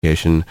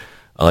communication.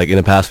 Like in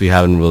the past, we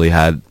haven't really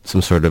had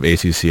some sort of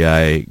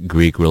ASUCI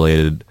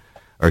Greek-related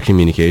or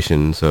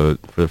communication. So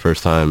for the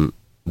first time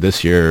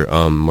this year,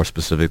 more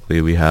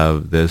specifically, we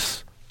have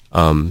this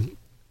among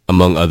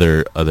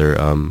other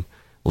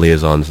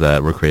liaisons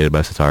that were created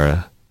by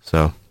Satara.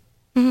 So.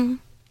 Mm-hmm.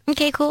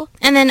 Okay, cool.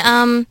 And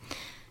then,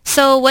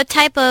 so what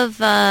type of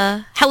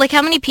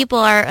how many people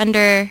are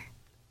under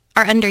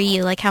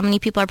you? Like, how many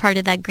people are part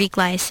of that Greek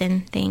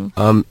Liason thing?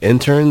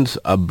 Interns,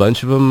 a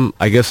bunch of them.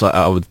 I guess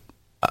I would.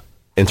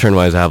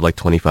 Intern-wise, I have like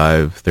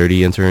 25,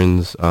 30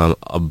 interns.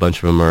 A bunch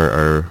of them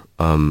are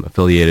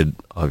affiliated,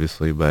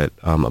 obviously, but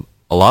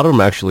a lot of them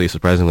actually,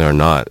 surprisingly, are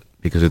not,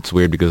 because it's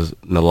weird because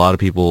a lot of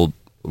people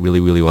really,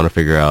 really want to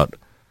figure out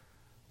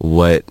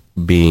what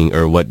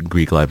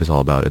Greek life is all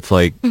about. It's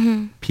like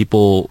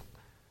people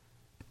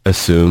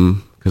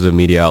assume, because of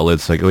media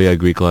outlets, like, oh yeah,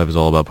 Greek life is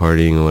all about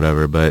partying or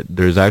whatever, but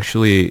there's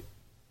actually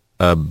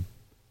a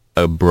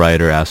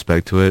brighter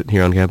aspect to it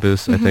here on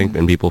campus, I think,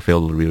 and people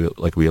fail to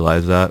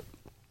realize that.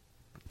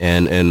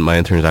 And my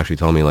interns actually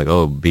tell me, like,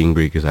 oh, being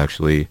Greek is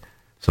actually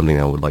something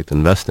I would like to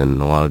invest in.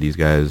 And a lot of these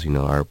guys,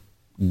 are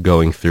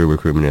going through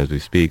recruitment as we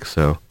speak,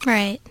 so.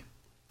 Right.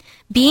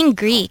 Being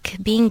Greek.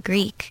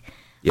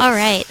 Yes. All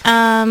right.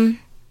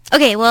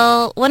 Okay,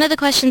 well, one of the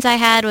questions I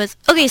had was,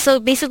 okay, so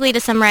basically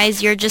to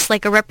summarize, you're just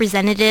like a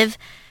representative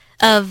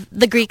of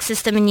the Greek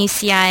system in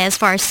UCI as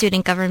far as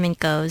student government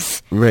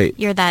goes. Right.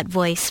 You're that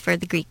voice for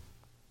the Greek.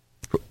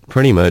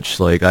 Pretty much.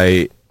 Like,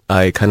 I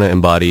kind of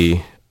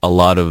embody a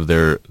lot of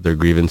their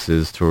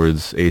grievances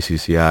towards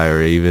ASUCI,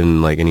 or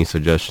even like any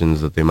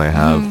suggestions that they might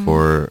have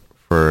for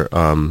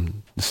the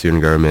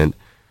student government.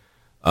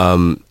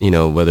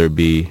 Whether it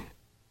be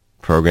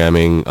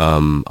programming,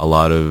 a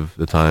lot of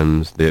the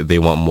times they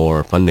want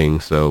more funding,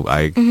 so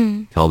I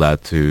tell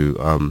that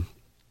to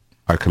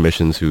our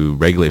commissions who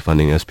regulate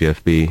funding,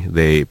 SPFB.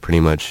 They pretty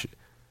much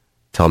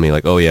tell me,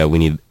 like, oh yeah, we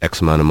need X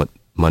amount of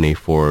money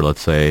for,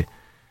 let's say,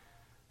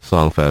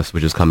 Songfest,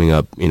 which is coming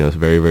up,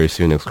 very, very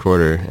soon, next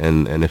quarter.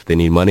 And if they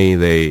need money,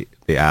 they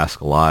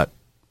ask a lot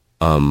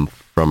from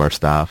our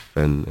staff,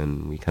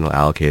 and we kind of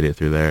allocate it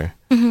through there.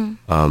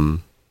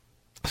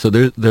 So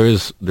there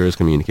is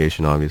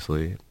communication,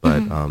 obviously,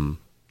 but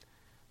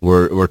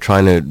we're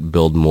trying to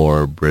build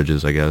more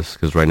bridges, I guess,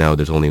 because right now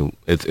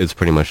it's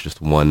pretty much just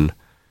one,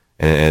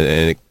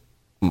 and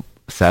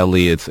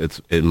sadly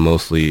it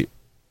mostly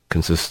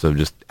consists of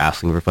just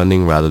asking for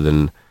funding rather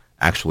than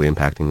actually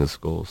impacting the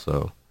school.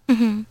 So.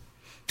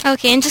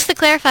 Okay, and just to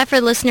clarify for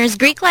listeners,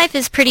 Greek life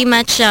is pretty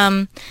much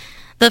the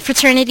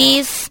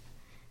fraternities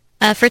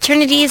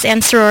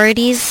and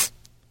sororities,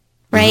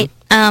 right,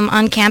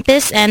 on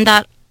campus. And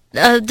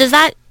does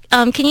that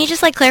can you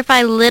just clarify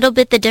a little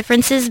bit the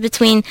differences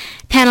between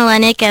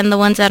Panhellenic and the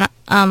ones that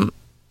aren't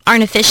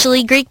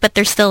officially Greek but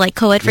they're still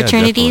co-ed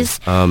fraternities?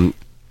 Yeah,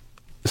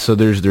 so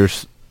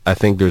there's I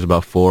think there's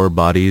about 4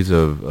 bodies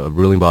of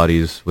ruling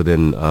bodies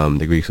within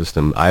the Greek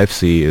system.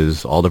 IFC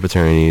is all the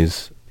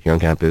fraternities here on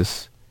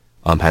campus.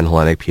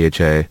 Panhellenic,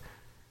 PHA,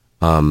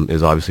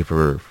 is obviously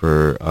for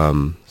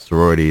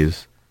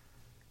sororities,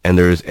 and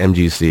there's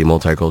MGC,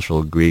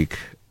 Multicultural Greek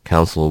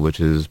Council, which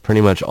is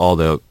pretty much all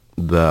the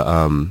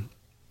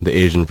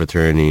Asian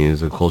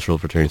fraternities, the cultural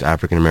fraternities,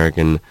 African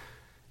American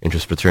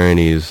interest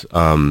fraternities,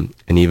 and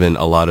even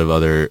a lot of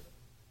other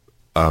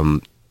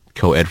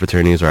co-ed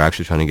fraternities are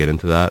actually trying to get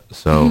into that.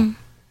 So,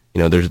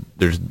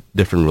 there's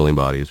different ruling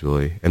bodies,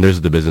 really, and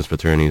there's the business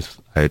fraternities.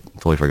 I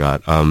totally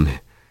forgot.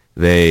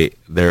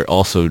 They're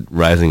also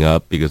rising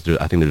up, because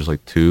I think there's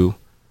 2.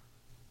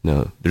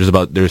 No,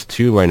 there's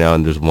 2 right now,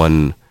 and there's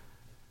one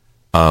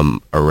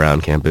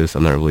around campus.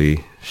 I'm not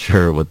really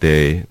sure where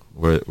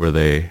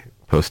they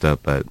post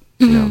up, but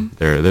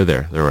they're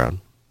there, they're around.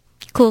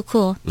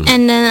 Cool.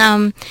 And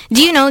then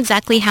do you know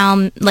exactly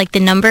how the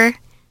number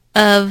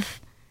of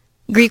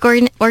Greek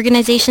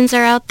organizations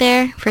are out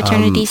there?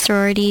 Fraternities,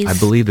 sororities? I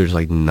believe there's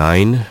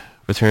 9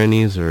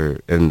 fraternities,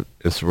 and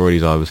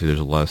sororities obviously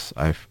there's less.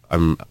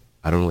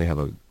 I don't really have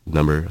a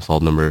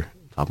solid number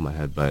off the top of my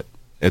head, but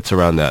it's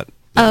around that.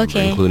 Oh,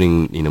 okay.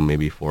 Including,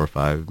 maybe 4 or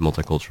 5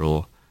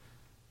 multicultural,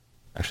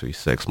 actually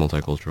 6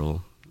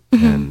 multicultural,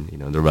 and,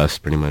 the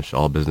rest pretty much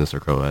all business or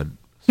co-ed.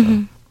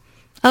 So.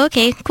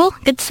 Okay, cool.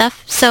 Good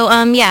stuff. So,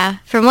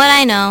 from what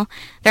I know,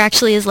 there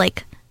actually is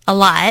a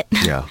lot.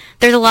 Yeah.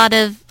 There's a lot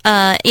of,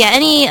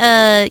 any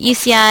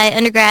UCI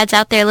undergrads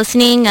out there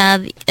listening,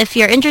 if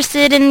you're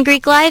interested in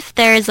Greek life,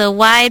 there's a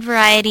wide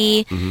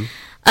variety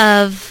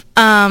of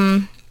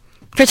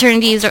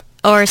fraternities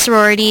or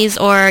sororities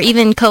or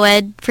even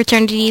co-ed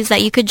fraternities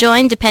that you could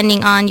join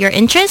depending on your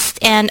interest.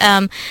 And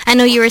I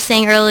know you were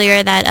saying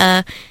earlier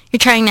that you're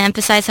trying to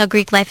emphasize how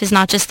Greek life is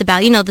not just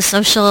about, the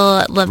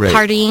social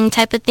partying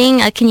type of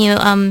thing. Can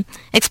you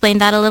explain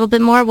that a little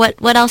bit more?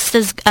 What else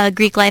does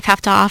Greek life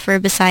have to offer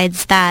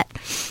besides that?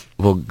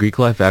 Well, Greek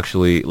life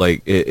actually,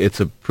 it's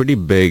a pretty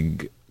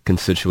big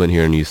constituent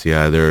here in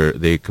UCI.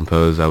 They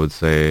compose, I would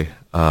say,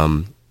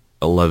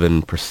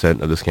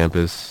 11% of this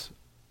campus.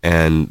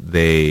 And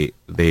they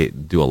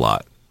do a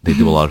lot. They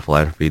do a lot of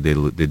philanthropy.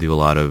 They do a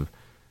lot of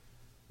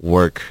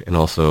work and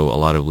also a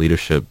lot of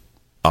leadership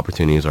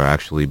opportunities are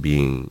actually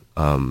being,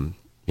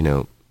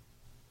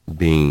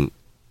 being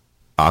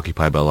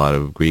occupied by a lot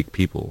of Greek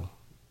people.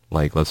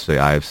 Like, let's say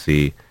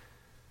IFC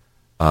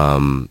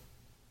and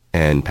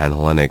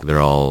Panhellenic,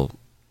 they're all,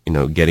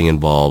 getting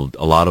involved.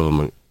 A lot of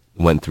them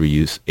went through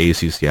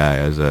ASUCI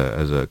as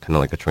a kind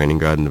of like a training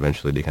ground, and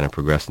eventually they kind of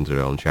progressed into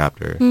their own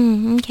chapter.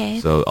 Okay.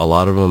 So a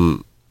lot of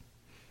them,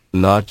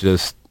 they're not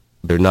just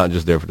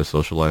there for the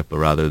social life, but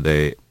rather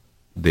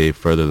they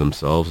further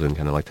themselves and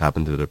kind of like tap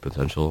into their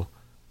potential.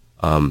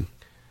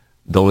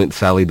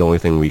 Sadly, the only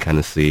thing we kind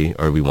of see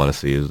or we want to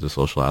see is the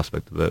social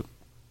aspect of it.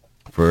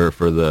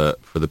 For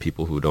the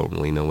people who don't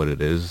really know what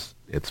it is,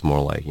 it's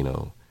more like,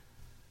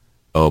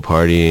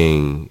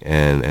 partying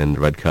and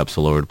red cups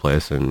all over the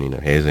place, and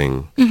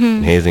hazing.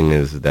 And hazing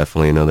is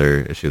definitely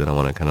another issue that I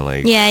want to kind of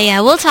like. Yeah.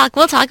 We'll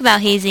talk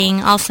about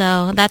hazing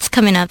also. That's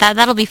coming up.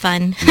 That'll be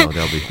fun. No,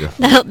 that'll be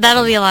definitely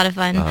that'll be a lot of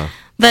fun.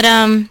 But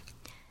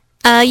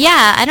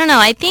yeah, I don't know.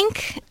 I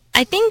think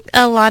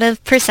a lot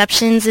of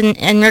perceptions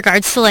in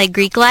regards to like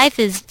Greek life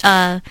is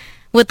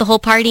with the whole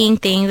partying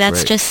thing.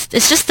 That's right.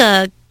 It's just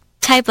a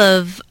type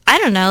of, I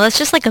don't know, it's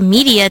just like a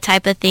media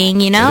type of thing,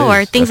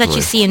 or things definitely. that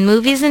you see in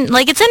movies, and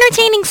like it's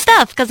entertaining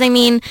stuff. Because I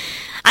mean,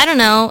 I don't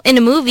know, in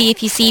a movie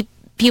if you see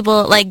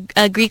people like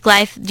Greek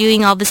life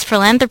doing all this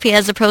philanthropy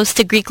as opposed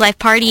to Greek life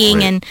partying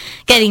Right. and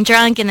getting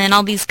drunk and then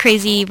all these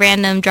crazy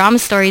random drama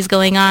stories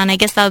going on, I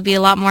guess that would be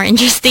a lot more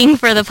interesting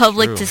for the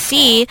public true. to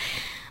see.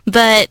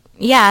 But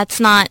yeah, it's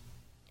not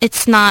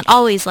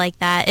always like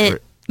that. Right.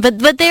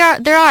 But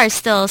there are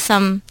still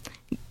some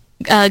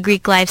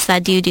Greek lives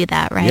that do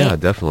that, right? Yeah,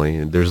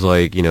 definitely. There's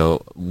like,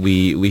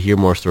 we hear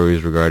more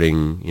stories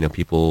regarding,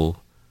 people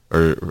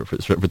or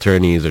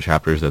fraternities or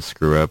chapters that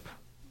screw up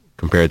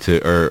compared to,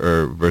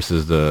 or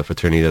versus the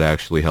fraternity that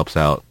actually helps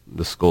out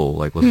the school.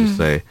 Like, let's just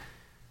say,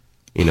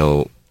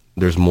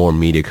 there's more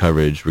media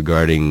coverage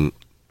regarding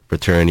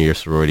fraternity or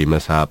sorority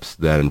mishaps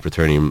than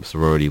fraternity and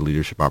sorority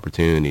leadership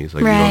opportunities.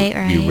 Like,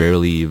 you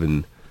rarely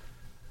even,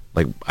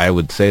 like, I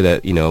would say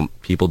that,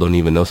 people don't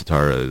even know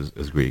Sitara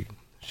is Greek.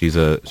 She's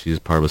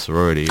part of a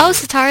sorority. Oh,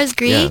 Sitara's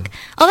Greek? Yeah.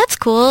 Oh, that's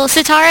cool.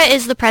 Sitara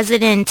is the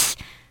president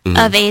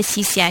of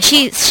ASUCI.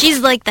 She's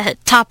like the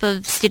top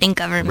of student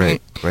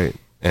government. Right.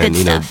 And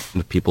Good stuff.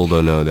 People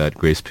don't know that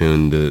Grace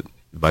Poon, the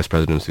vice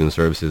president of student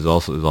services,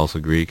 is also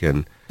Greek,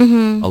 and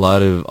a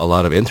lot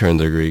of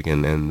interns are Greek.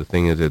 And the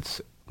thing is,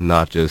 it's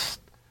not just.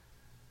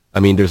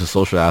 I mean, there's a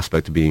social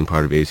aspect to being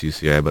part of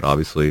ASUCI, but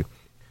obviously,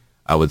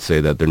 I would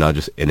say that they're not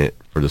just in it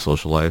for the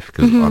social life,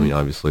 because I mean,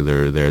 obviously,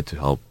 they're there to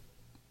help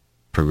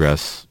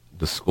progress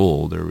the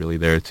school. They're really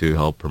there to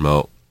help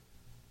promote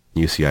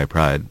UCI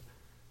pride.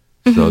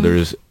 So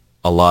there's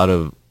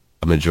a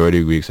majority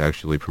of Greeks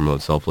actually promote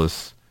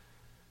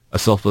a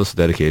selfless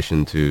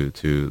dedication to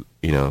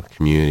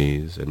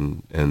communities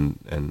and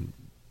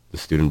the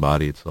student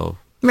body itself.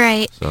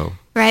 Right. So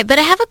Right. But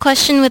I have a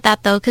question with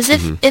that though, because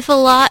if a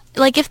lot,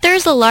 like if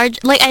there's a large,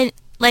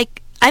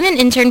 I'm an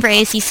intern for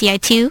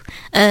ASUCI too,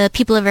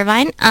 People of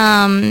Irvine.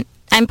 I'm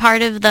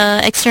part of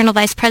the External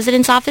Vice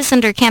President's Office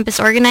under Campus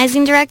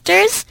Organizing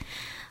Directors.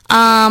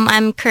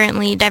 I'm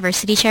currently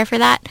Diversity Chair for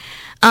that.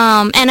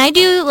 And I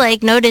do,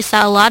 notice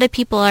that a lot of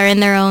people are in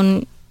their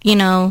own,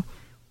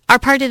 are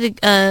part of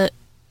the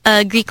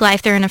Greek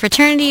life. They're in a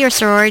fraternity or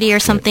sorority or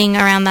something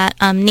around that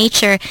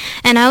nature.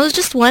 And I was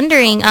just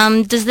wondering,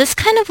 does this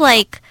kind of,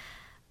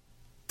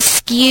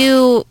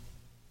 skew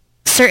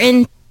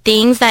certain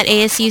things that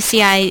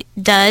ASUCI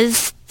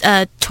does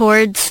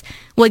towards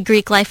what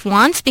Greek life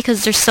wants,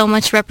 because there's so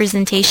much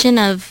representation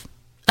of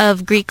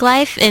Greek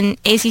life in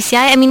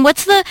ASUCI? I mean,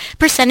 what's the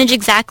percentage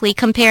exactly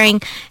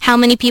comparing how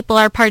many people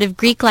are part of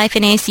Greek life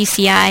in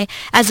ASUCI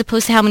as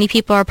opposed to how many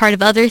people are part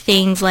of other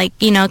things like,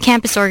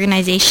 campus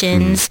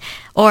organizations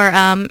or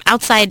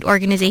outside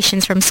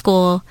organizations from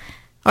school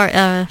or,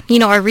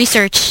 or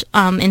research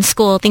in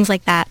school, things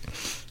like that?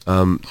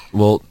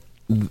 Well,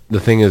 the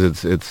thing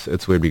is,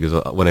 it's weird because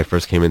when I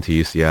first came into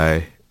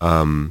UCI,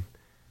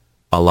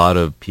 a lot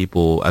of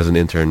people, as an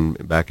intern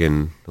back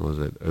in, what was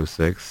it,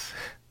 06,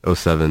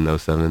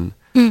 07,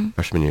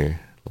 freshman year,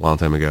 a long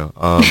time ago,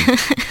 a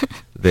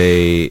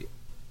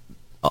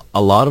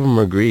lot of them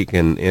are Greek,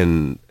 and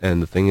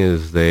the thing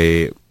is,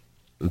 they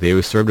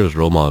were served as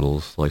role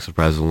models,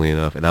 surprisingly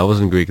enough, and I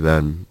wasn't Greek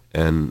then,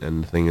 and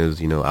the thing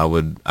is, I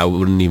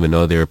wouldn't even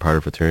know they were part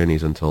of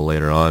fraternities until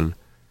later on,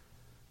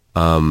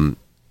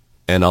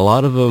 and a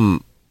lot of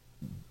them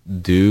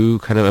do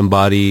kind of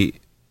embody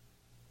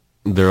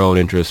their own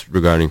interests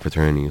regarding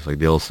fraternities. Like,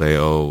 they'll say,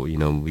 oh,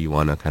 we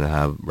want to kind of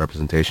have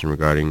representation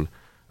regarding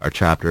our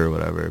chapter or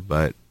whatever,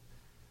 but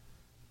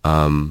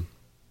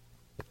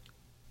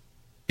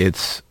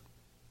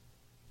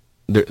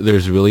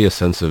there's really a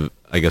sense of,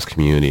 I guess,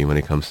 community when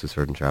it comes to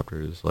certain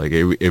chapters. Like,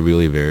 it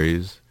really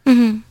varies.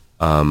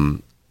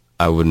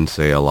 I wouldn't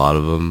say a lot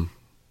of them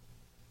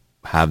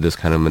have this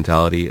kind of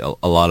mentality. A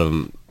lot of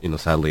them,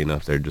 sadly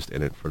enough, they're just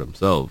in it for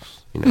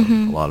themselves. A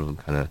lot of them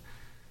kind of.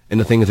 And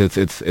the thing is,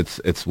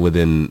 it's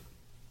within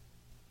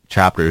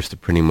chapters to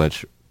pretty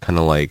much kind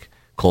of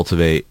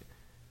cultivate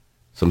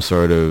some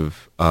sort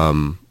of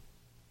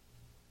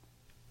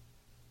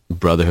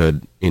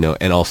brotherhood,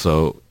 and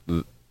also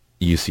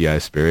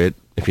UCI spirit,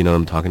 if you know what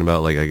I'm talking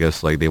about. Like, I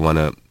guess, like, they want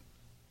to,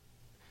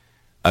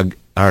 I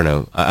don't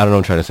know. I don't know what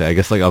I'm trying to say. I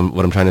guess, like,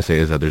 what I'm trying to say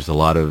is that there's a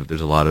lot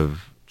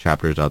of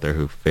chapters out there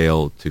who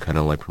fail to kind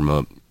of, like,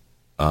 promote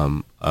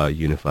a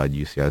unified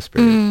UCI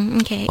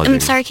spirit. Okay. I'm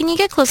sorry, can you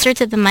get closer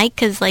to the mic?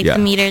 Because, like, the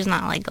meter's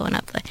not, like, going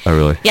up. Oh,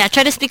 really? Yeah,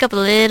 try to speak up a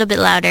little bit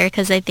louder,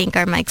 because I think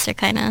our mics are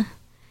kind of,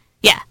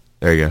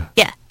 There you go.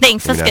 Yeah,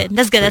 thanks. That's good.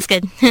 That's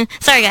good.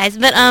 Sorry, guys.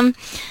 But,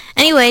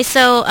 anyway,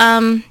 so,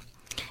 I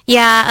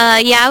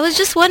was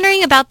just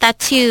wondering about that,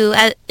 too,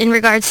 in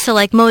regards to,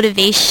 like,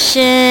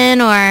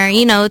 motivation or,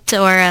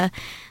 or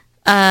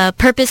a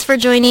purpose for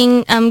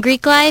joining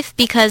Greek life,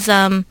 because,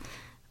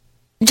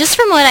 just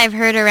from what I've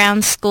heard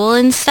around school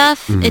and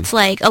stuff, it's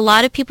like a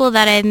lot of people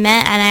that I've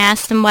met, and I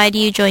asked them, why do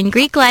you join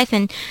Greek life?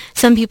 And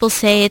some people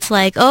say it's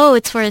like, oh,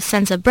 it's for a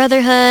sense of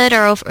brotherhood,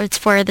 or it's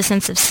for the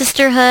sense of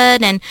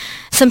sisterhood. And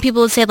some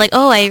people would say, like,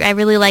 oh, I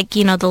really like,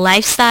 the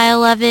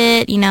lifestyle of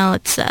it.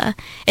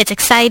 It's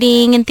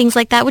exciting and things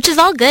like that, which is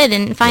all good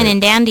and fine and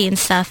dandy and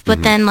stuff.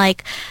 But then,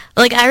 like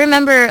I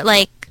remember,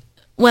 like,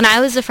 when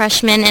I was a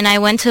freshman and I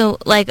went to,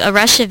 like, a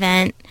Rush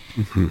event,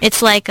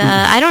 it's like,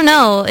 I don't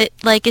know.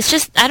 It's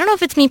just, I don't know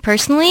if it's me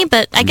personally,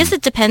 but I guess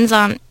it depends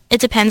on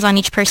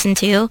each person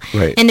too,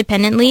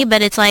 independently.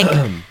 But it's like,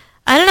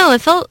 I don't know.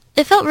 It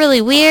felt really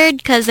weird,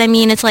 because I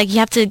mean, it's like you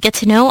have to get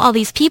to know all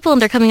these people,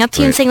 and they're coming up to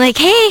you and saying, like,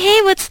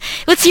 hey,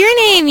 what's your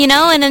name?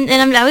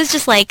 And I was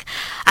just like,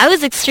 I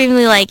was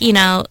extremely, like,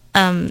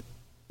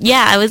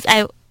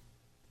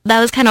 that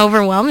was kind of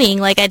overwhelming.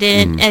 Like, I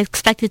didn't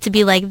expect it to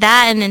be like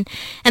that. And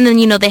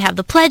then, they have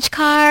the pledge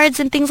cards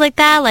and things like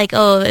that. Like,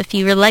 oh, if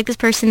you really like this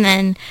person,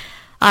 then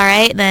all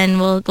right, then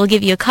we'll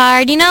give you a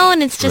card,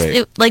 and it's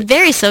just like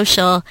very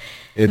social.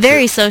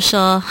 Very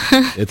social.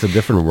 It's a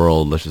different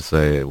world, let's just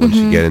say, once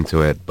you get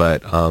into it.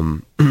 But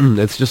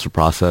it's just a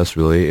process,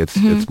 really.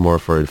 It's more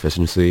for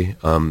efficiency.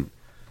 A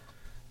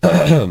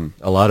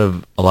lot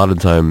of the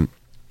time,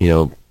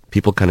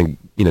 people kind of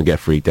get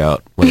freaked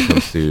out when it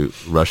comes to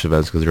Rush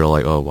events, because they're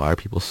like, oh, why are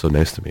people so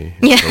nice to me?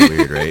 It's so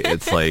weird, right?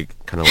 It's like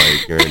kind of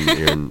like you're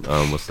in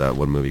what's that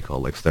one movie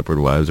called, like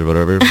Stepford Wives or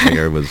whatever? Like,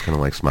 everyone's kind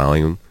of like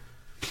smiling.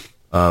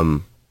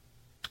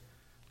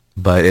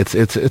 But it's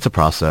a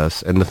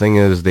process, and the thing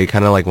is, they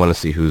kind of like want to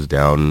see who's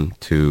down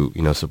to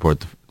support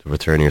the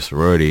fraternity or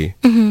sorority,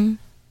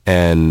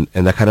 and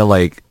that kind of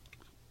like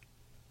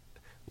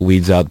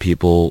weeds out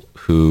people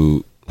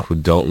who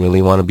don't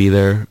really want to be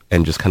there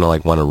and just kind of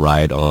like want to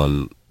ride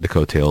on the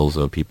coattails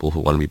of people who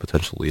want to be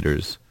potential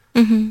leaders.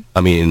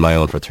 I mean, in my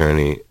own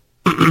fraternity,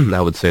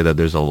 I would say that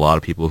there's a lot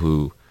of people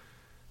who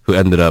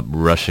ended up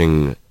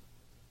rushing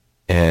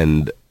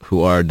and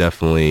who are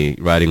definitely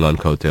riding on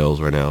coattails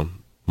right now.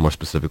 More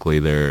specifically,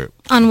 they're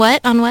on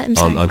what? I'm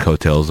sorry. On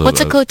coattails. What's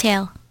a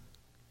coattail?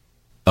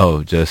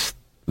 Oh, just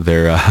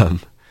they're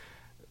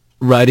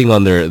riding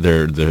on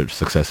their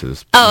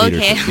successes. Oh,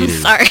 okay. I'm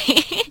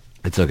sorry.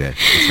 It's okay.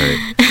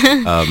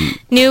 It's all right.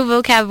 New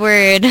vocab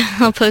word.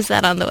 I'll post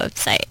that on the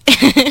website.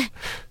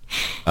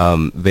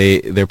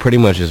 They're pretty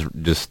much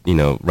just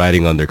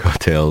riding on their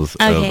coattails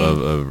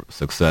of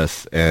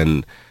success,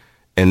 and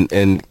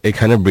it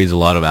kind of breeds a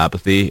lot of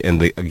apathy.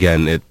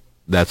 And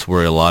that's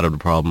where a lot of the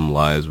problem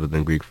lies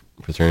within Greek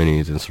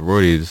fraternities and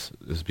sororities,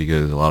 is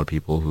because a lot of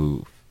people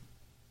who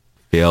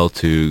fail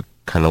to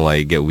kind of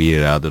like get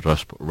weeded out of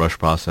the rush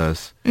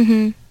process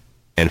and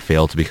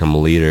fail to become a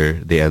leader,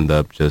 they end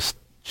up just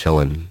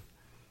chilling.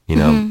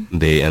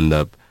 They end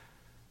up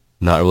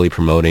not really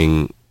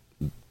promoting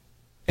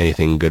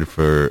anything good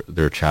for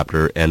their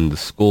chapter and the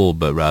school,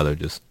 but rather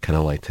just kind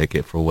of like take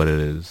it for what it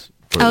is,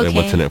 and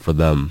what's in it for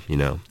them.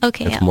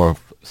 Okay, it's more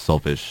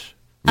selfish.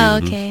 Oh,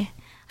 okay.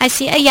 I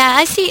see.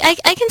 I see.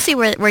 I can see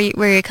where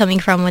you're coming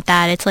from with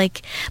that. It's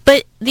like,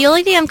 but the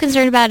only thing I'm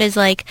concerned about is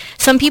like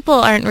some people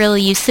aren't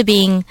really used to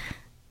being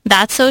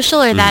that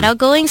social or that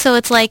outgoing. So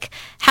it's like,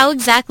 how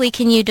exactly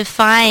can you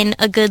define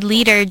a good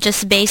leader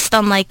just based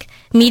on like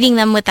meeting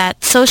them with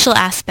that social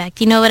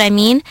aspect? You know what I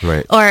mean?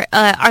 Right. Or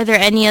are there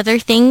any other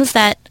things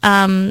that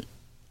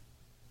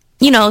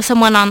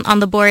someone on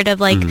the board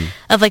of like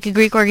a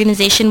Greek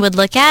organization would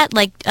look at?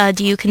 Like,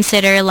 do you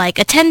consider like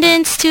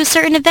attendance to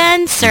certain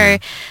events,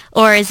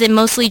 or is it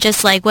mostly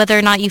just like whether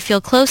or not you feel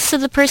close to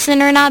the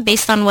person or not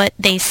based on what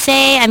they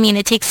say? I mean,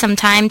 it takes some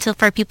time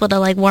for people to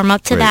like warm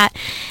up to that.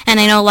 And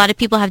I know a lot of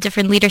people have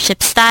different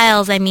leadership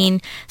styles. I mean,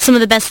 some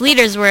of the best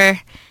leaders were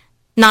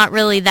not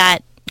really that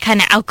kind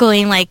of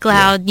outgoing, like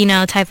loud,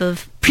 type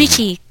of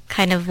preachy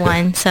kind of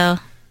one. So.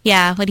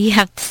 Yeah, what do you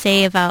have to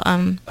say about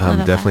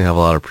definitely have a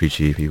lot of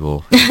preachy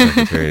people in the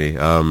fraternity.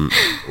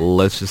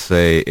 Let's just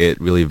say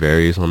it really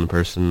varies on the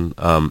person.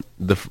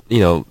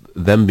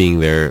 Them being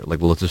there,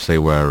 like let's just say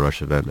we're at a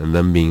Rush event, and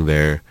them being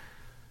there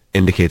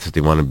indicates that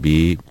they want to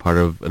be part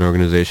of an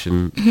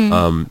organization.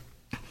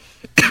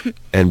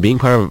 And being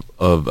part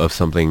of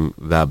something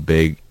that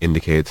big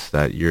indicates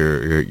that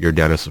you're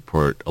down to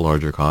support a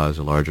larger cause,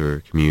 a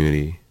larger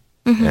community.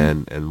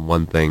 And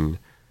one thing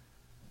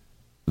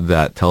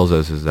that tells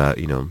us is that,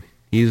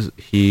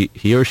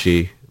 he or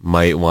she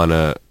might want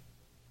to,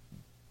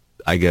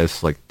 I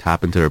guess, like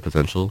tap into their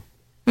potential.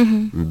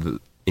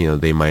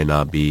 They might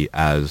not be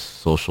as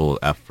social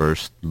at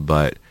first,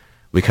 but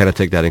we kind of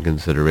take that in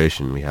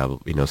consideration. We have,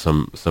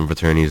 some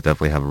fraternities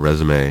definitely have a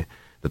resume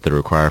that they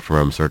require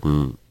from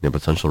certain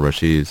potential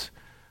rashees.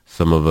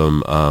 Some of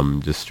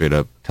them just straight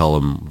up tell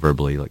them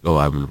verbally, like, "Oh,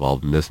 I'm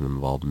involved in this and I'm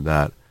involved in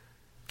that."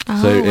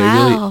 Oh, So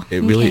wow.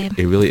 it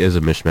really is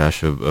a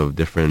mishmash of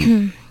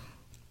different,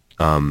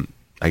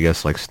 I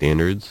guess, like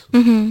standards.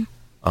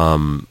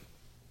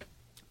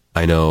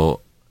 I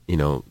know,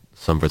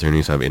 some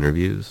fraternities have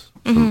interviews,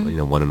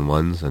 some,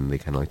 one-on-ones, and they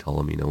kind of like tell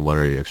them, what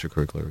are your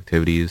extracurricular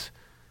activities.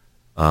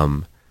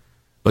 But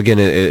again,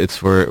 it's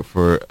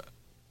for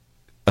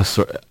a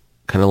sort,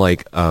 kind of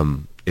like,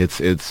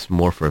 it's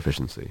more for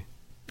efficiency.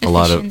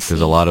 Because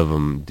a lot of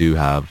them do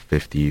have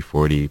 50,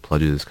 40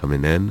 pledges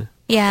coming in.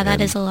 Yeah,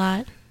 that is a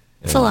lot.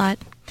 It's a lot.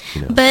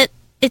 But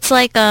it's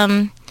like,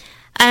 I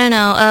don't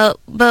know,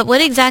 but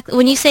what exactly,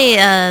 when you say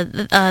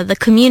the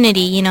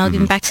community,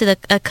 getting back to the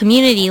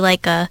community,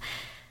 like,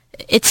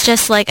 it's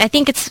just like, I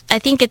think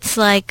it's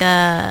like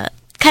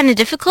kind of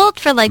difficult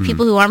for like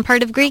people who aren't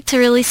part of Greek to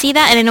really see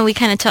that. And I know we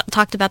kind of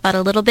talked about that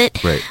a little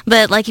bit. Right.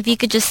 But like, if you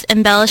could just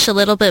embellish a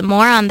little bit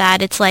more on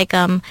that, it's like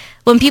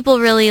when people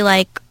really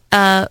like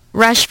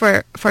rush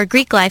for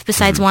Greek life,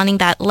 besides wanting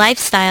that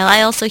lifestyle,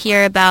 I also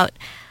hear about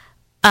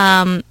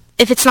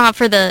if it's not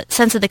for the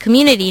sense of the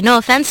community, no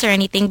offense or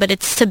anything, but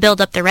it's to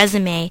build up their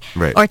resume,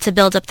 right, or to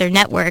build up their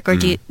network, or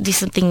do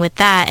something with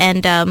that.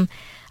 And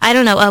I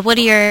don't know.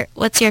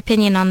 What's your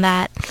opinion on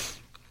that?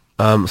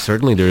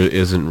 Certainly, there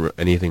isn't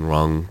anything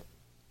wrong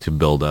to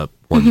build up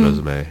one's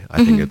resume.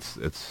 I think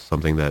it's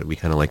something that we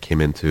kind of like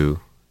came into,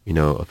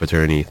 a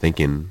fraternity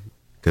thinking,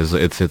 because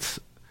it's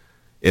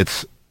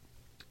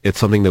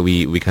something that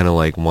we kind of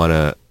like want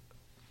to,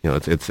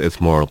 it's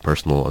more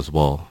personal as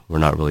well. We're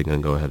not really going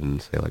to go ahead and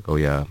say like, oh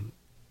yeah,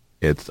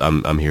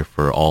 I'm here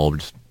for all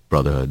just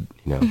brotherhood.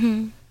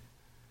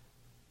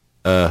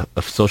 A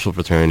social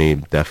fraternity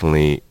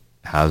definitely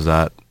has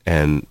that,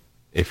 and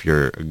if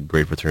you're a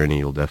great fraternity,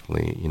 you'll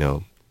definitely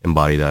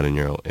embody that in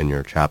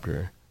your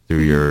chapter through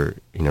your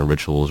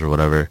rituals or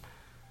whatever.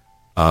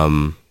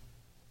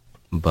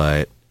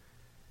 But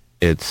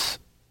it's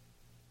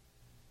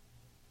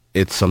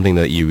something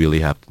that you really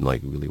have to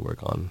like really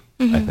work on.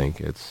 I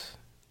think it's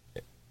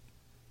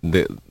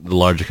the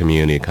larger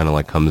community kind of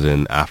like comes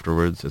in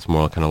afterwards. It's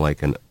more kind of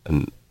like an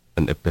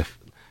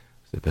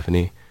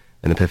epiphany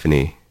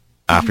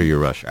after your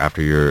rush,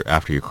 after you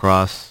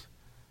cross,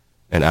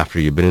 and after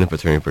you've been in a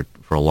fraternity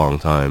for a long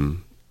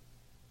time.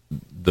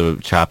 The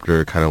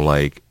chapter kind of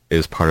like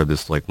is part of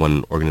this like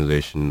one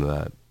organization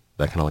that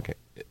kind of like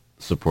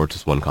supports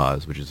this one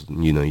cause, which is the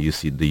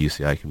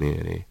UCI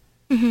community.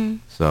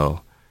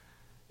 So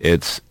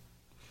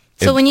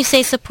when you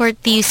say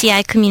support the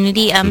UCI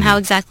community, how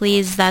exactly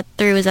is that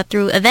through? Is that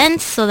through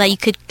events so that you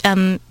could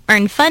earn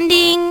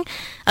funding,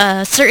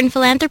 certain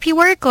philanthropy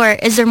work, or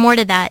is there more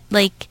to that?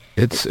 Like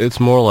it's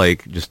more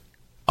like just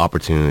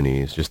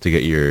opportunities, just to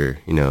get your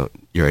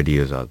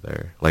ideas out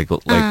there. Like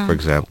for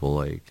example,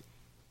 like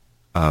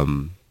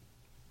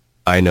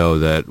I know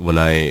that when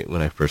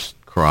I first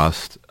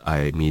crossed,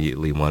 I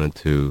immediately wanted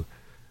to,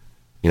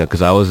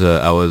 because I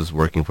was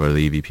working for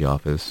the EVP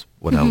office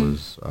when I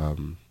was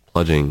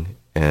pledging,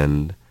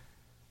 and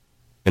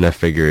I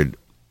figured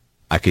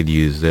I could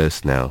use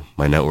this now,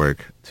 my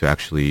network, to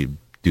actually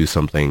do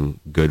something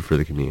good for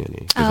the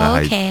community.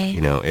 Okay.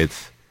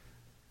 It's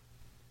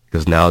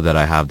because now that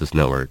I have this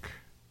network,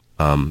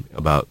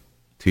 about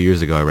 2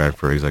 years ago I ran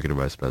for executive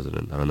vice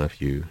president. I don't know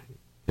if you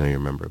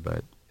remember,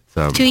 but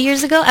it's 2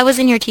 years ago? I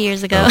wasn't here 2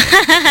 years ago.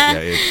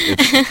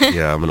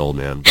 Yeah, I'm an old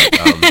man.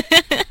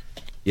 But,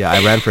 yeah,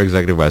 I ran for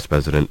executive vice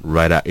president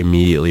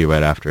immediately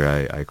right after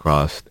I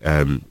crossed,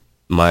 and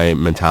my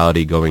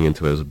mentality going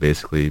into it was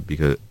basically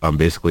because I'm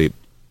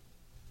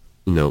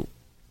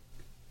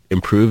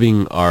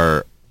improving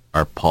our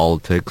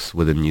politics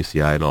within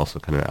UCI, and also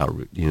kind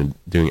of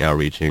doing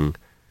outreaching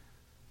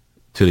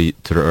to the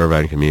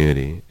Irvine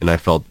community. And I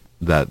felt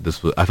that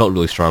I felt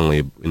really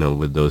strongly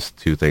with those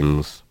two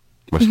things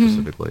more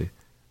specifically.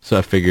 So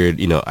I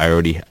figured I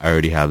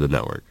already have the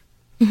network.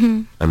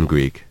 I'm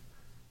Greek.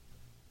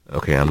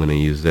 Okay, I'm going to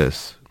use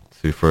this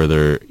to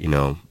further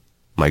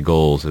my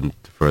goals, and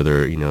to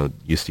further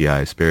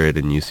UCI spirit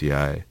and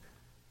UCI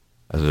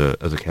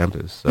as a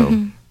campus.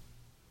 So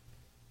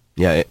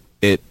yeah,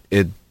 it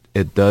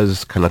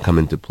does kind of come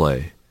into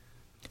play.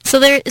 So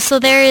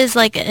there is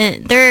like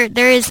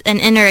there is an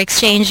inner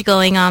exchange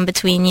going on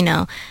between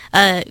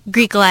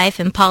Greek life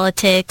and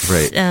politics,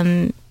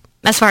 right.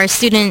 As far as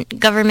student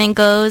government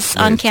goes,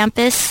 right, on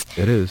campus.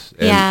 It is,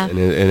 yeah, and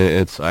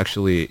it's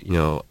actually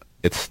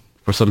it's,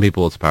 for some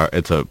people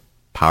it's a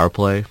power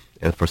play,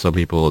 and for some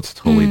people it's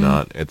totally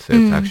not. It's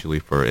actually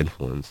for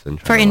influence and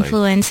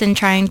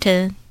trying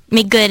to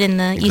make good in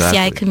the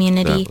UCI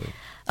community. Exactly.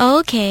 Oh,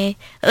 okay.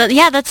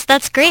 Yeah,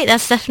 that's great.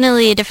 That's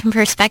definitely a different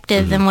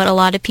perspective than what a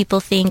lot of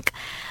people think.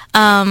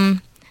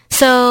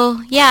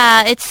 So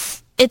yeah,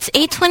 it's it's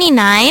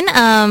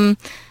 8:29.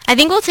 I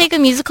think we'll take a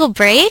musical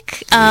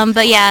break.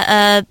 But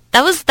yeah,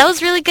 that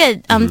was really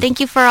good. Thank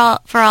you for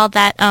all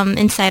that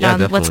insight on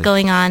definitely. what's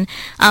going on.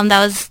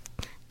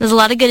 There's a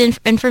lot of good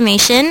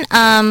information.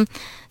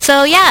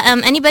 So yeah,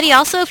 anybody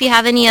also, if you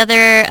have any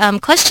other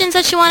questions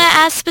that you want to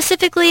ask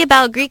specifically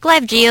about Greek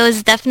life, Gio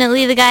is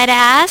definitely the guy to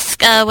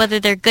ask, whether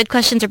they're good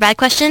questions or bad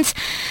questions.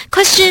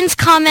 Questions,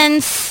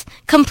 comments,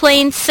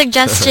 complaints,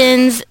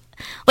 suggestions,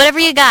 whatever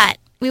you got,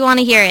 we want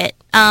to hear it.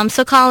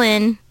 So call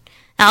in.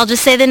 I'll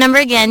just say the number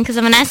again because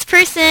I'm an S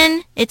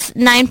person. It's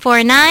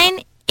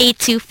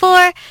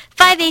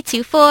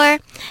 949-824-5824.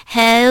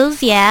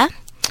 Hells yeah.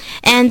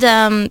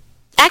 And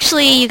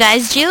actually, you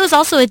guys, Gio is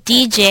also a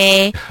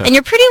DJ, and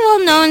you're pretty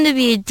well known to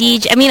be a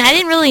DJ. I mean, I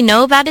didn't really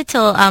know about it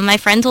till my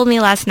friend told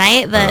me last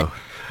night, but,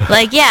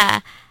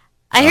 yeah,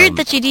 I heard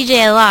that you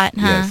DJ a lot,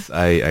 huh? Yes,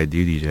 I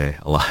do DJ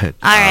a lot. All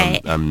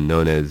right. I'm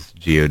known as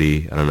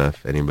GOD. I don't know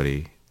if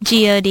anybody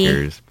GOD.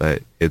 cares,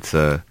 but it's,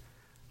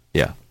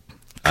 yeah.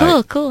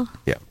 Cool.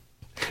 Yeah.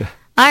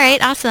 All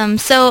right, awesome.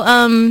 So,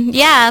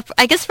 yeah,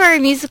 I guess for our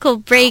musical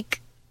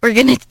break,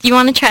 you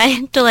want to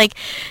try to, like...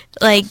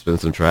 Spin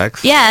some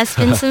tracks? Yeah,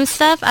 spin some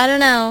stuff. I don't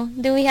know.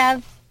 Do we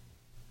have...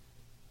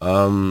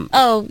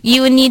 Oh,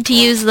 you would need to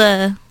use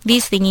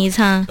these thingies,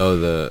 huh? Oh,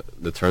 the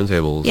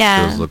turntables.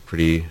 Yeah. Those look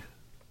pretty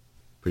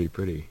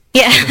pretty.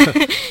 Yeah.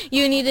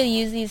 You need to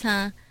use these,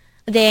 huh?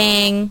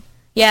 Dang.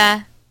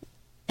 Yeah.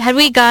 Had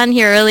we gone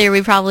here earlier,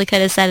 we probably could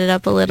have set it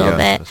up a little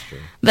bit. That's true.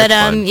 But,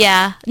 That's fine.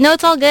 yeah. No,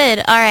 it's all good.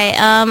 All right.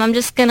 I'm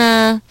just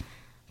gonna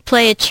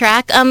play a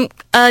track. Do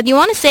you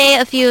want to say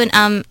a few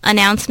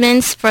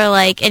announcements for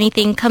like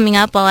anything coming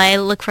up while I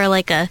look for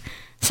like a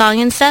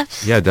song and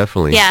stuff? Yeah,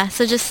 definitely. Yeah,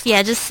 so just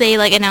say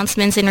like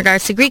announcements in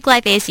regards to Greek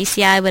life,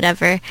 ASUCI,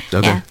 whatever.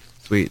 Okay, Yeah.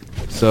 sweet.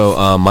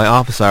 So my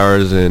office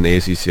hours in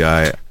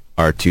ASUCI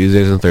are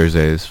Tuesdays and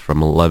Thursdays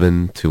from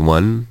 11 to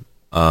 1,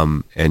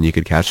 and you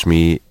could catch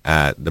me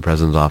at the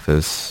president's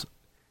office.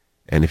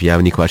 And if you have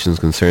any questions,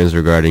 concerns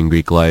regarding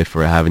Greek life,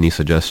 or have any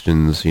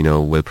suggestions,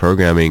 with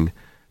programming,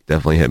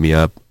 definitely hit me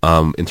up.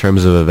 In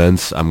terms of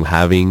events, I'm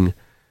having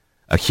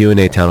a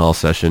Q&A town hall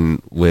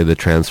session with the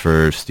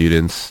transfer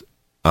students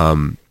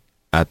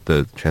at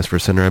the transfer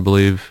center, I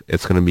believe.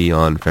 It's going to be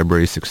on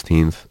February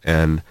 16th,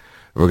 and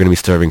we're going to be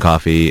serving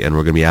coffee, and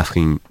we're going to be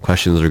asking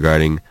questions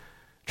regarding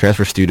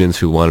transfer students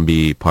who want to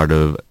be part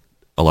of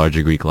a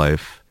larger Greek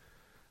life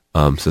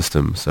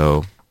system.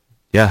 So,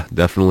 yeah,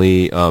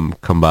 definitely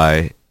come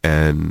by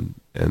and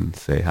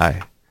say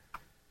hi.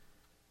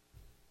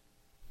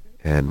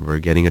 And we're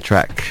getting a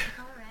track.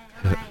 All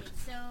right.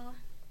 So,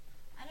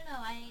 I don't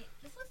know.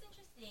 This looks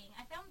interesting.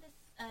 I found this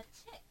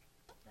chick.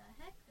 What the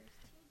heck? There's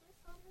 2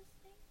 discs on this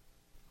thing.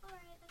 All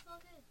right, that's all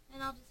good.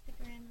 And I'll just pick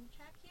a random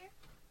track here.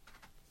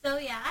 So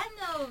yeah, I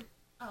know.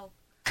 Oh,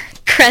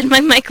 crud! My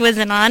mic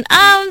wasn't on.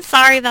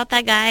 Sorry about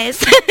that,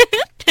 guys.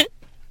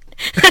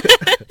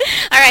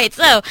 All right.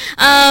 So,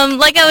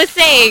 like I was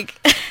saying,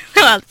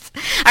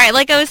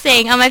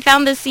 I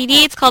found this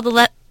CD. It's called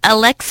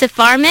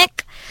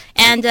Alexifarmic.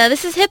 And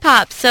this is hip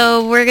hop,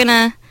 so we're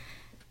gonna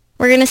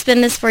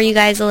spin this for you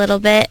guys a little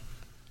bit,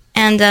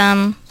 and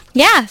we're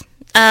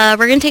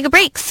gonna take a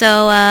break.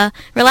 So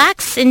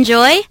relax,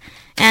 enjoy,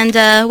 and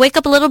wake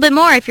up a little bit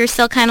more if you're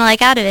still kind of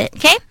like out of it.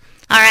 Okay?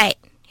 All right,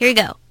 here you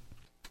go.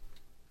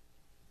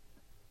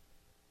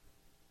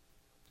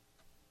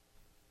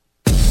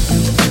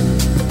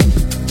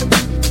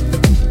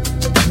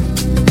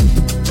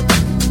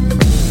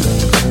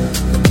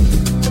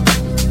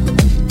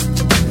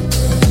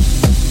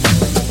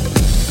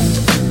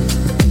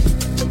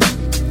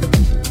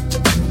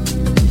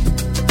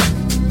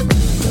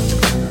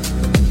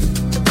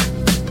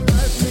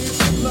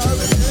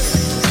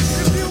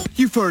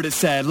 You've heard it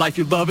said, life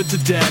you love it to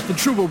death, and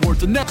true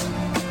rewards are never.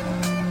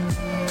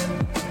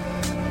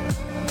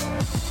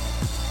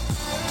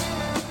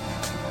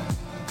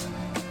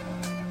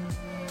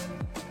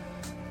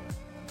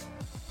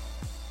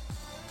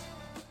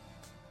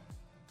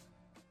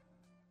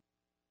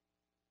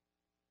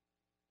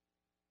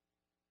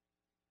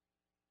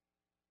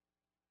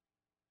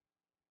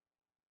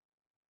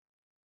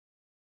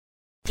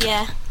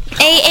 Yeah.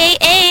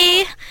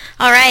 A.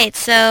 All right,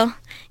 so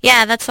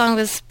yeah, that song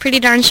was pretty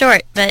darn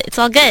short, but it's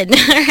all good.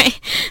 All right.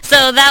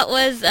 So that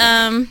was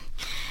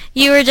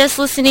you were just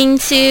listening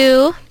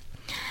to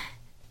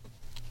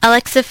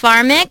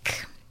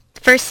Alexifarmic.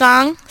 First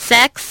song,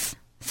 Sex.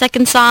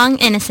 Second song,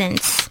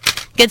 Innocence.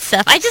 Good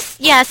stuff.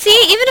 See,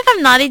 even if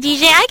I'm not a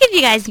DJ, I give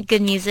you guys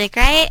good music,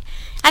 right?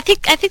 I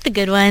pick the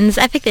good ones.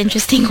 I pick the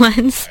interesting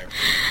ones.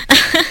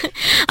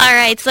 All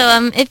right,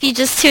 so if you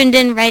just tuned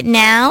in right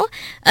now,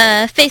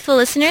 faithful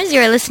listeners,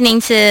 you're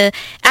listening to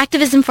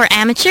Activism for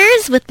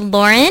Amateurs with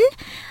Lauren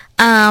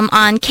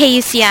on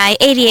KUCI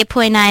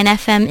 88.9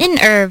 FM in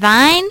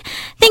Irvine.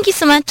 Thank you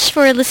so much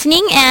for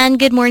listening, and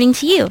good morning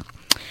to you.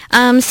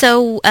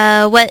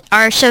 What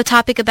our show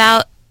topic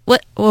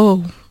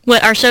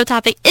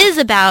is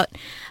about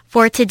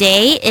for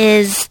today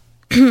is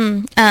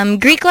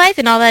Greek life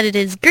and all that it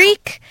is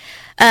Greek.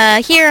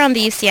 here on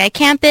the UCI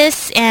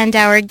campus, and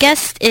our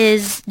guest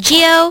is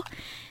Gio,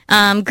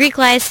 Greek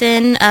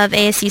Liason of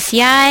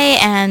ASUCI,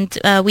 and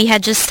we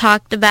had just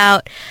talked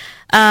about,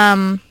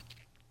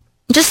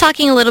 just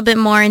talking a little bit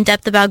more in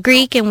depth about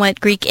Greek and what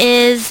Greek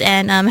is,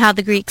 and how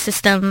the Greek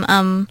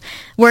system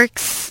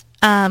works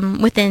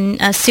within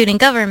student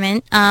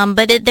government.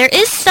 But there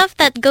is stuff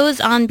that goes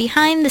on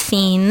behind the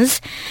scenes,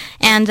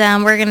 and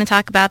we're going to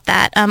talk about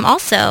that.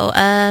 Also,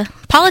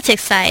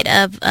 politics side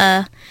of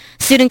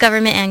student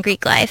government and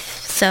Greek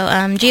life. So,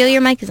 Gio,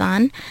 your mic is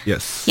on.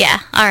 Yes. Yeah.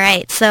 All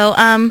right. So,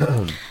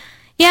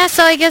 yeah.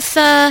 So I guess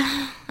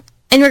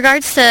in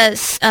regards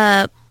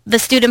to the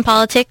student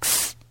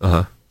politics,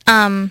 with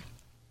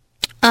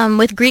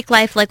Greek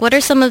life, like, what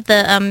are some of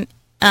the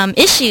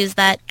issues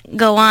that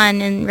go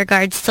on in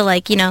regards to,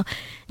 like,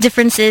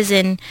 differences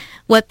in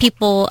what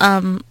people,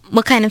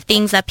 what kind of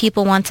things that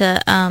people want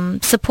to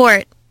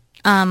support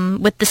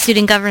with the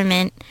student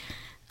government,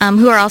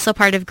 who are also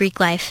part of Greek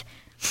life?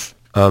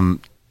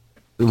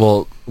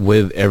 Well,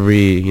 with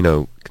every,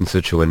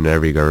 constituent in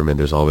every government,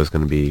 there's always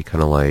going to be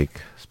kind of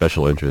like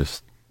special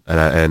interest.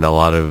 And a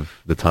lot of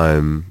the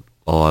time,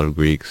 a lot of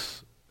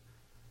Greeks,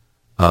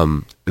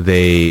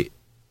 they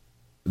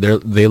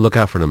look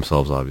out for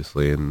themselves,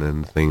 obviously.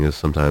 And the thing is,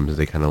 sometimes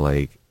they kind of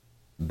like,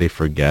 they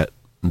forget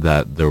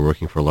that they're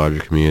working for a larger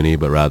community,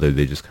 but rather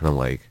they just kind of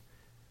like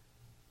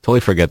totally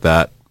forget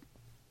that.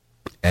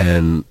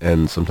 And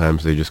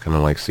sometimes they just kind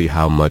of like see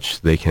how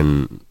much they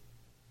can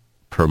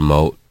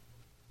promote,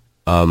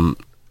 I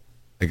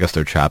guess,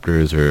 their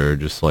chapters, or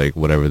just like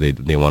whatever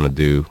they want to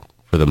do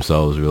for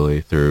themselves, really,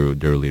 through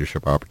their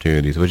leadership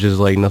opportunities, which is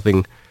like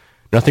nothing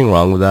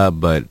wrong with that.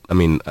 But I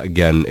mean,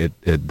 again,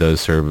 it does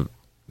serve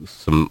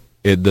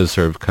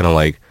kind of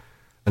like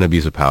an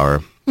abuse of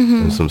power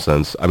in some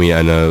sense. I mean,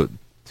 I know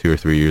 2 or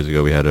 3 years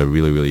ago we had a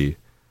really, really,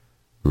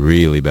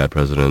 really bad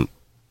president.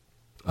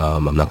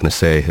 I'm not going to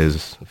say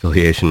his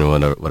affiliation or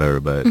whatever,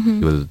 but he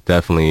was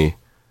definitely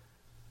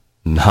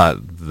not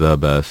the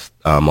best.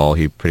 All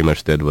he pretty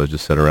much did was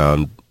just sit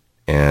around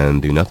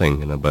and do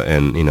nothing.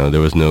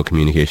 There was no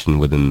communication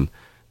within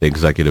the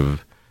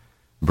executive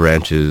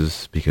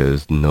branches,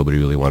 because nobody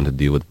really wanted to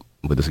deal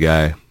with this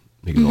guy,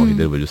 because all he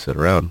did was just sit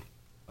around.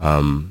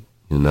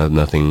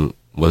 Nothing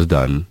was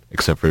done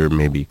except for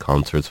maybe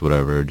concerts,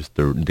 whatever, just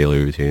the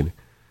daily routine.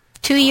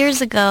 2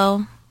 years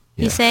ago,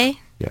 you say?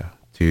 Yeah,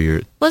 2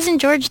 years. Wasn't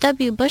George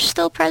W. Bush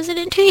still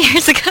president 2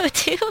 years ago,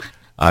 too?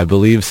 I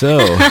believe so.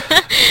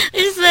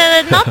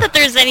 There's not that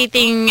there's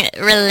anything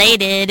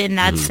related in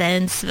that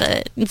sense,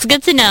 but it's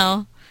good to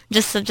know.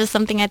 Just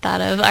something I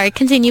thought of. All right,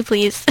 continue,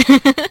 please.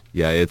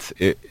 Yeah,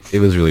 it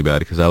was really bad,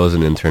 because I was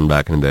an intern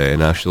back in the day,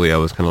 and actually I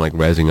was kind of like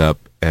rising up,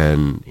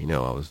 and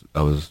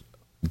I was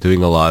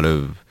doing a lot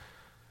of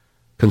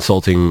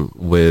consulting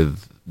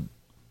with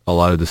a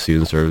lot of the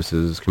student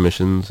services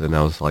commissions, and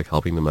I was like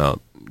helping them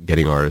out,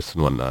 getting artists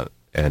and whatnot,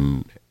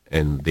 and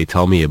they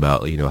tell me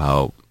about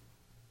how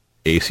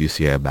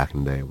ASUCI back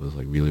in the day was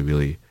like really,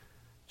 really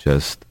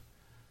just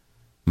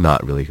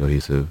not really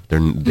cohesive.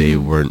 They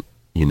weren't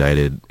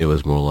united. It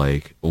was more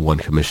like one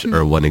commission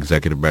or one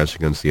executive branch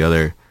against the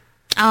other.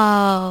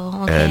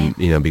 Oh, okay.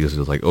 And because it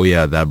was like, oh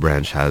yeah, that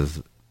branch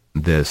has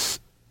this,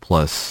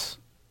 plus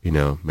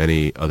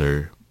many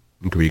other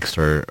Greeks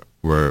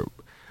were.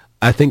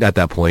 I think at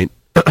that point,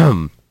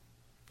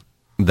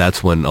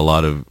 that's when a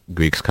lot of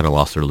Greeks kind of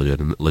lost their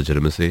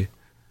legitimacy.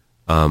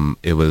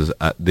 It was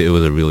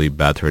a really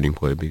bad turning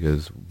point,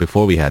 because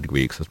before we had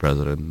Greeks as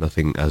president,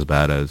 nothing as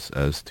bad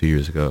as 2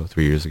 years ago,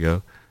 3 years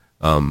ago,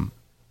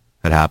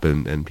 had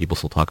happened, and people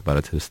still talk about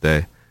it to this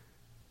day,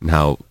 and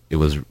how it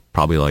was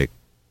probably like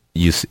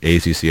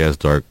ASUCI's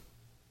dark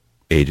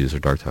ages or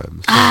dark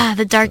times.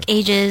 The dark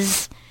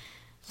ages.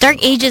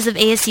 Dark ages of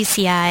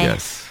ASUCI.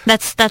 Yes.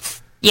 That's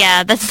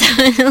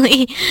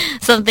definitely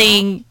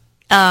something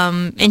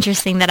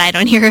interesting that I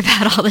don't hear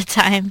about all the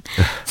time.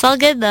 It's all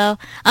good, though.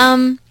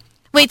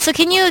 Wait, so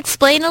can you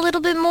explain a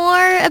little bit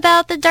more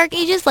about the Dark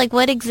Ages? Like,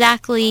 what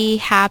exactly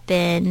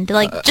happened?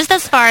 Like, just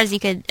as far as you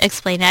could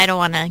explain it. I don't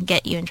want to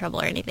get you in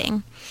trouble or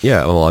anything.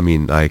 Yeah, well, I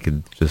mean, I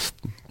could just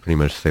pretty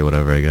much say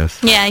whatever, I guess.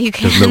 Yeah, you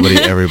can.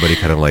 Because everybody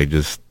kind of like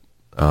just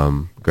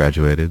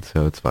graduated,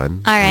 so it's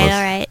fine. All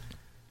right.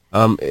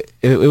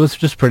 It was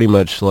just pretty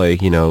much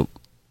like,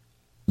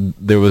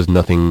 there was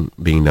nothing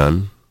being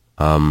done.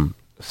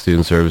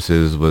 Student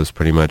services was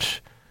pretty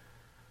much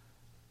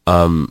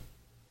on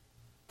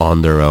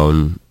their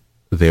own.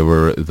 They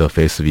were the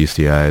face of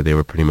UCI. They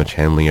were pretty much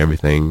handling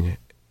everything.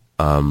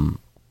 The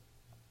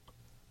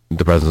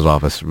president's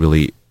office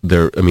really,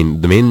 the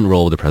main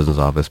role of the president's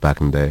office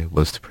back in the day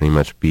was to pretty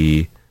much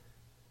be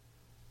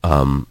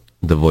the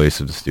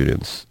voice of the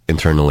students.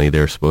 Internally,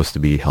 they're supposed to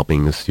be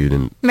helping the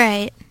student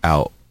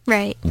out.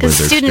 Right, because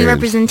student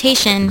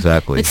representation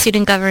with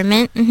student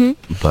government. Mm-hmm.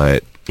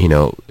 But,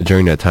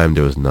 during that time,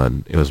 there was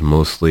none. It was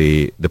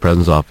mostly the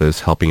president's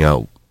office helping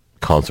out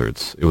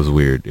concerts. It was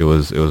weird. It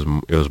was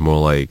more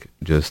like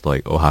just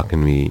like, oh, how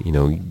can we,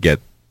 get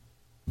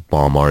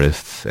bomb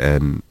artists?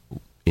 And,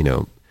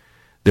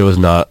 there was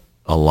not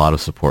a lot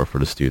of support for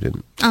the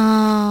student.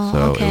 Oh, So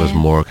okay. it was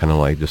more kind of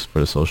like just for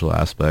the social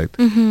aspect.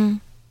 Mm-hmm.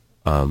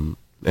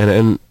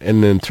 And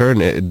in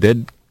turn, it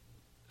did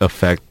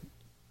affect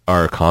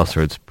our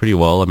concerts pretty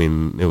well. I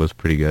mean, it was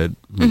pretty good.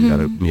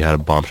 We had a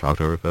Bomb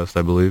Shocktoberfest,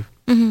 I believe.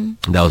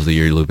 Mm-hmm. That was the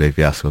year Lupe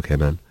Fiasco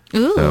came in.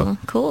 Ooh, So,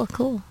 cool.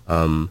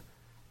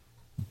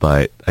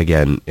 but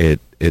again, it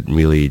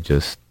really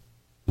just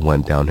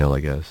went downhill, I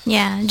guess.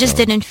 Yeah, it just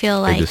So, didn't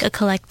feel like just- a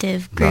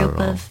collective Not group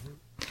at all.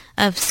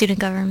 of student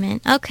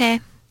government. Okay.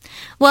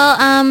 Well,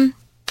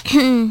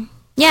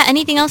 yeah,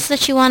 anything else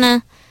that you want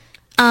to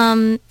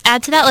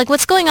add to that? Like,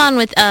 what's going on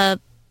with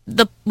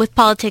with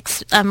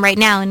politics right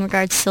now in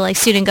regards to like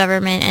student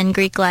government and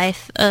Greek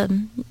life,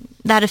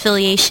 that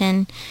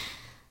affiliation?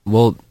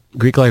 Well,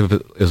 Greek life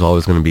is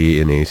always going to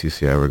be in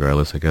ASUCI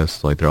regardless, I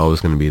guess. Like, they're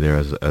always going to be there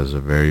as a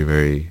very,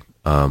 very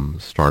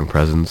strong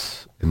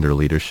presence in their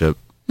leadership.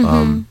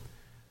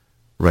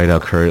 Right now,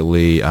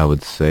 currently, I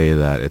would say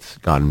that it's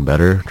gotten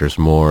better. There's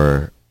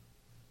more,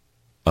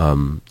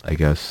 I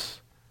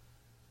guess,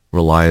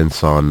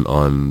 reliance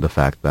on the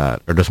fact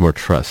that, or there's more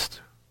trust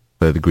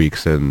by the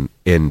Greeks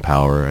in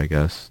power, I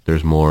guess.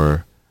 There's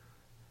more,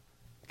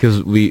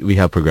 because we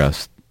have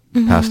progressed.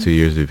 Past 2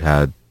 years, we've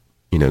had,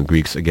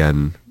 Greeks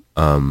again,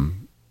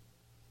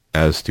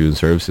 as student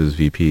services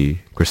VP.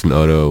 Kristen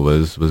Otto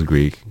was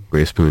Greek.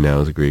 Grace Poon now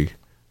is a Greek.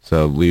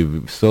 So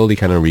we've slowly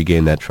kind of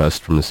regained that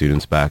trust from the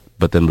students back.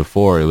 But then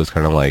before, it was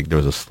kind of like there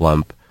was a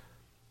slump.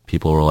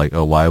 People were like,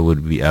 oh, why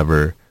would we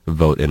ever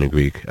vote in a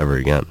Greek ever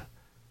again?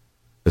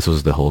 This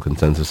was the whole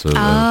consensus of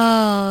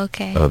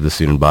the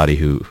student body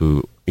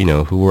who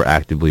were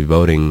actively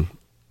voting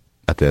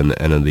at the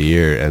end of the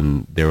year.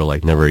 And they were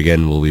like, never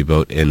again will we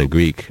vote in a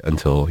Greek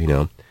until,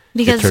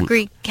 Because the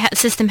Greek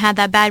system had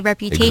that bad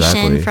reputation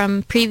Exactly.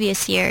 from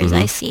previous years,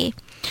 I see.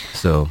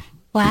 So,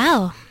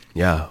 Wow.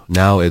 yeah,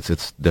 now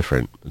it's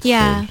different. It's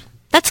Yeah. changed.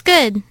 That's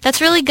good. That's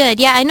really good.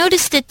 Yeah, I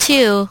noticed it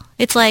too.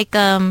 It's like,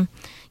 I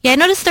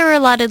noticed there were a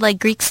lot of like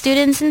Greek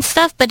students and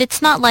stuff, but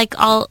it's not like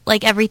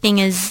everything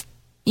is,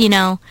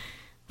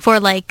 for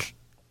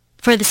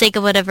the sake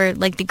of whatever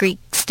like the Greek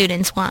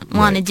students want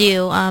to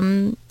do.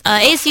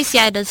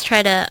 ASUCI does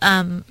try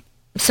to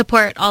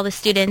support all the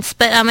students,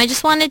 but I was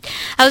just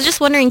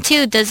wondering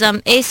too, does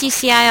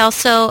ASUCI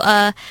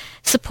also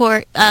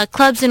support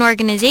clubs and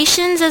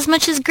organizations as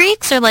much as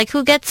Greeks, or like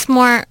who gets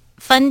more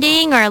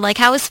funding, or like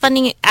how is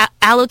funding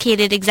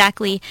allocated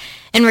exactly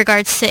in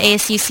regards to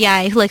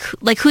ASUCI?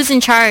 Like who's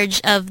in charge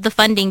of the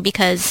funding?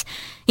 Because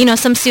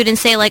some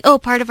students say like, oh,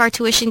 part of our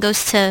tuition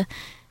goes to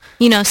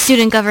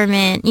student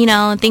government,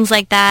 and things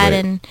like that.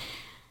 Right. And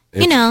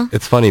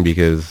It's funny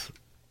because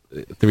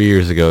 3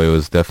 years ago it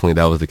was definitely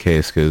that was the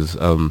case, because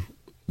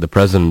the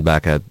president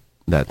back at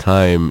that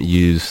time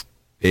used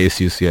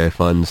ASUCI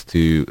funds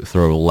to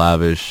throw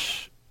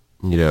lavish,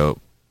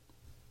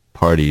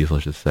 parties,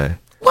 let's just say.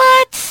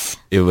 what?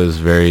 It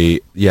was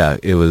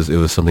it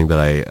was something that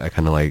I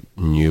kind of like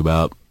knew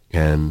about,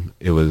 and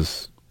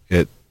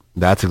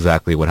that's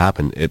exactly what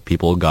happened.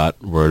 People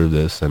got word of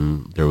this,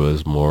 and there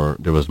was more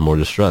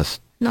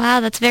distrust.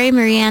 Wow, that's very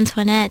Marie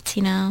Antoinette,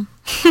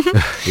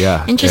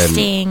 Yeah.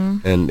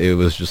 Interesting. And it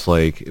was just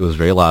like, it was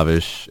very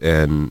lavish,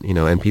 and,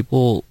 and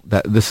people,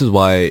 this is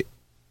why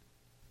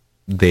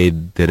they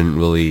didn't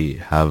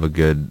really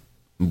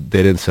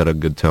they didn't set a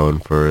good tone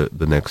for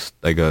the next,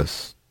 I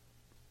guess,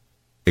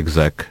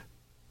 exec.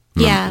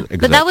 Yeah,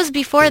 but that was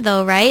before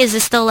though, right? Is it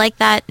still like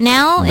that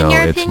now, in your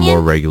No, opinion? it's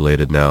more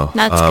regulated now.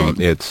 That's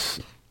good. It's,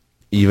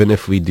 even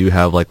if we do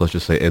have, like, let's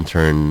just say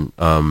intern,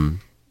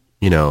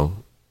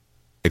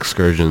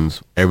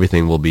 excursions,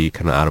 everything will be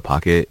kind of out of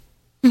pocket.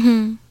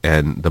 Mm-hmm.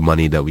 And the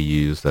money that we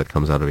use that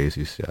comes out of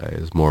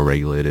ASUCI is more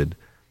regulated.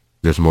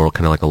 There's more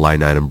kind of like a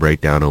line item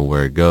breakdown of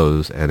where it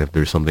goes, and if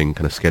there's something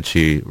kind of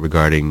sketchy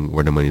regarding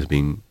where the money's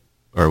being,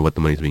 or what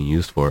the money's being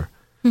used for,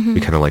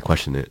 we kind of like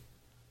question it.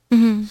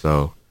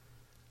 So,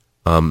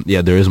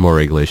 yeah, there is more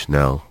regulation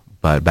now,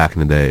 but back in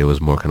the day, it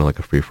was more kind of like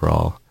a free for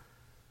all.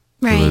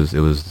 Right. It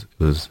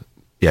was.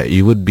 Yeah,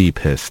 you would be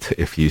pissed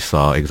if you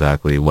saw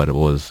exactly what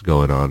was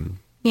going on.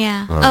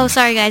 Yeah. Oh,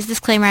 sorry guys.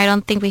 Disclaimer. I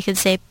don't think we could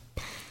say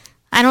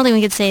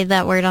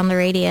that word on the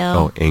radio.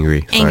 Oh,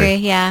 angry. Sorry. Angry,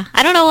 yeah.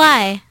 I don't know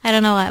why.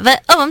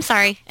 But, I'm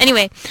sorry.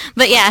 Anyway,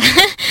 but yeah.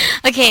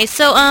 Okay,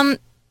 so,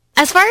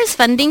 as far as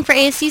funding for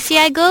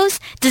ASUCI goes,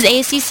 does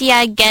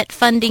ASUCI get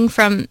funding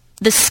from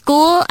the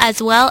school as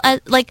well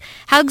as, like,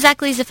 how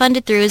exactly is it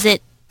funded through? Is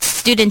it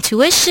student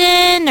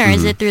tuition, or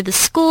is it through the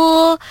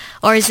school,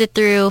 or is it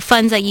through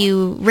funds that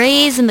you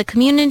raise in the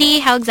community?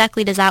 How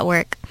exactly does that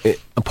work?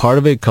 A part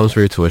of it comes for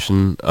your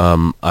tuition.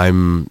 I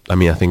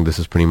think this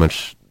is pretty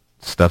much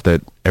stuff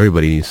that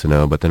everybody needs to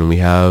know, but then we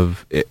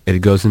have,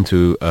 it goes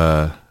into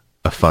a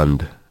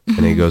fund,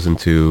 and it goes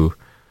into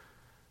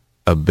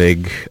a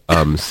big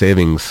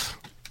savings,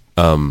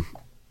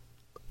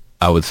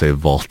 I would say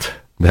vault,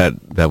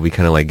 that we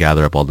kind of like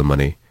gather up all the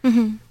money.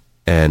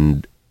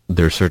 And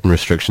there are certain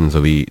restrictions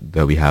that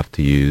we have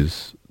to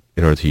use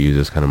in order to use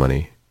this kind of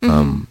money.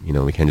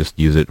 We can't just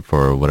use it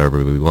for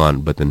whatever we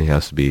want, but then it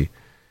has to be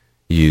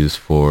used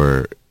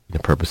for,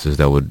 purposes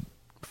that would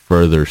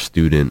further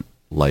student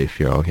life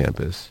here on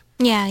campus.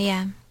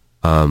 Yeah.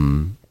 I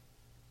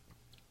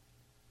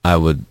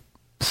would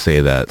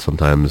say that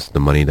sometimes the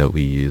money that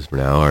we use for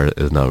now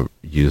is not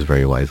used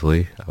very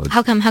wisely.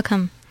 How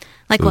come?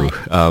 Like what?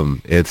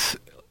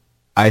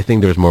 I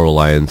think there's more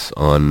reliance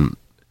on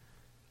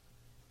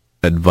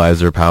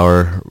advisor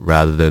power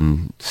rather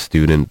than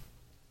student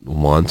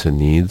wants and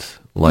needs.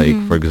 Like,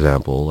 for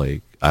example,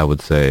 like I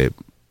would say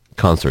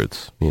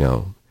concerts,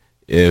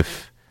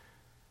 if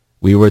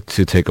we were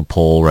to take a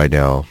poll right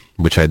now,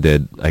 which I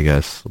did, I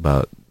guess,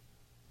 about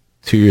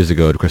 2 years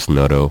ago at Kristen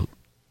Noto,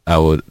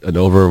 an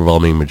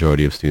overwhelming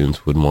majority of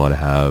students would want to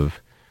have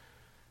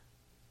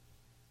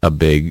a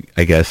big,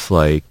 I guess,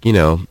 like,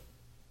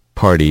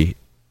 party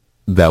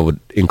that would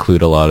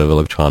include a lot of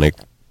electronic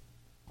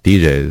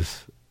DJs.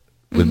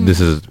 This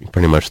is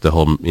pretty much the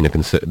whole,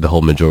 the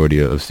whole majority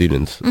of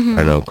students.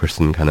 I know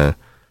Kristen kind of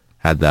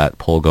had that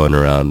poll going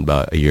around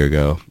about a year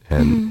ago,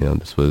 and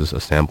this was a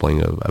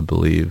sampling of, I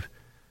believe,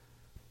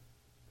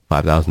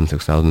 5,000,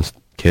 6,000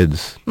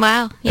 kids.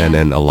 Wow. Yeah. And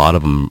then a lot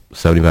of them,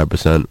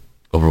 75%,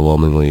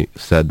 overwhelmingly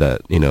said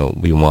that,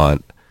 we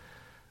want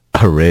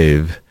a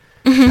rave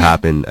to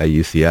happen at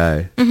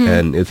UCI.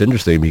 And it's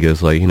interesting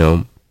because, like,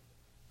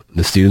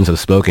 the students have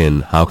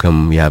spoken. How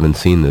come we haven't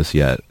seen this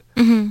yet?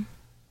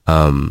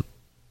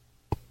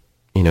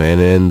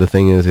 And the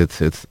thing is,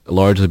 it's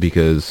largely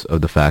because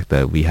of the fact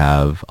that we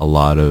have a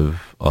lot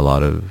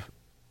of,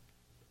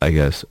 I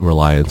guess,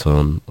 reliance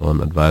on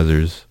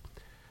advisors,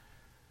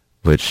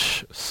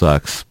 which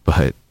sucks.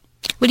 But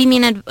what do you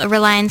mean a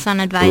reliance on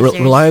advisors?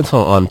 Reliance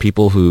on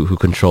people who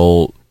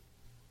control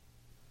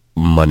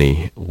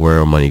money,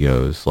 where money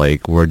goes.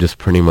 Like, we're just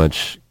pretty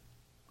much,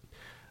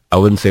 I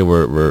wouldn't say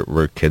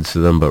we're kids to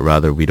them, but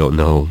rather we don't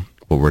know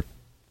what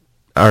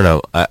I don't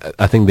know.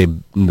 I think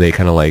they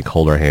kind of like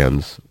hold our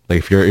hands.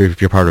 Like,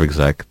 if you're part of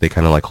exec, they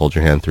kind of like hold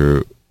your hand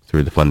through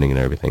the funding and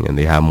everything, and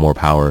they have more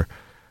power.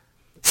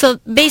 So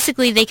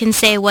basically, they can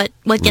say what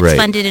gets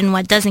funded and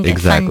what doesn't get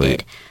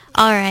funded.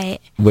 All right.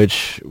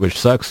 Which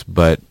sucks,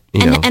 but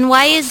and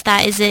why is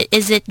that?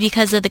 Is it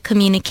because of the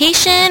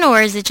communication,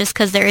 or is it just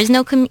because there is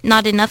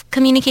not enough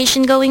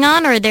communication going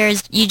on, or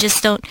you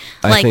just don't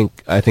like?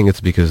 I think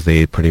it's because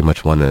they pretty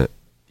much want to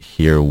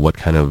hear what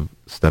kind of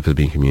stuff is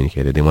being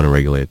communicated. They want to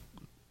regulate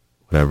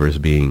whatever is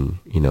being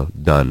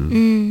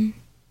done.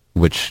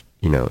 Which,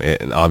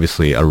 and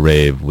obviously a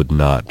rave would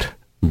not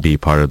be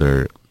part of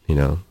their,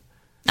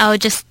 Oh,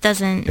 it just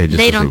doesn't.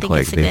 They don't think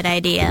it's a good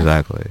idea.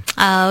 Exactly.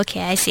 Oh,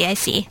 okay. I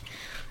see.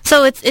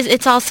 So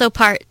it's also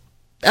part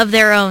of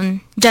their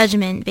own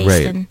judgment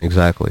based on.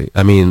 Exactly.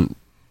 I mean,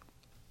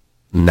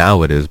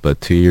 now it is,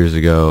 but 2 years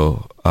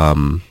ago,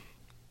 I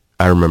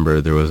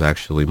remember there was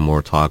actually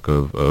more talk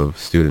of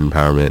student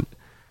empowerment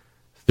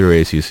through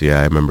ASUCI.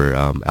 I remember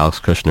Alex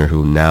Kushner,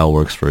 who now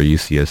works for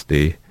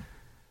UCSD.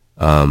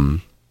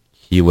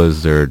 He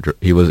was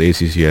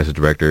ASUCI's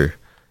director,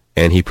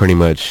 and he pretty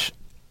much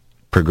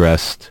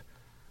progressed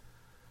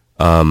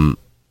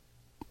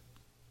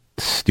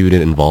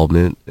student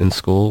involvement in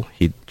school.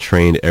 He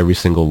trained every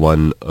single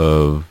one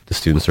of the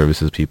student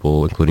services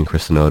people, including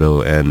Kristen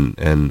Noto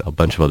and a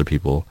bunch of other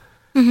people,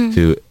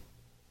 to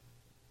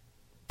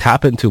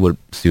tap into what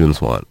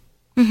students want.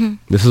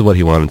 This is what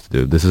he wanted to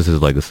do. This is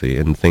his legacy.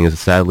 And the thing is,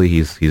 sadly,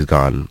 he's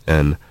gone,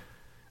 and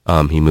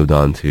he moved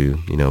on to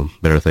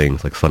better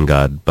things like Sun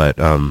God. But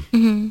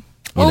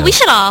well, we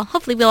should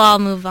hopefully we'll all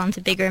move on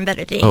to bigger and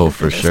better things. Oh,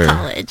 for sure.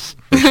 College.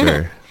 For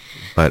sure.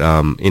 But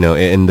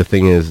and the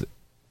thing is,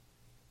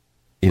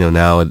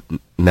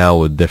 now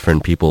with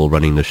different people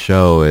running the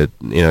show, it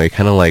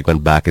kind of like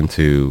went back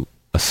into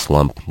a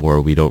slump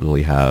where we don't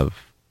really have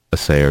a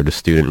say, or the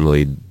student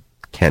really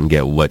can't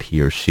get what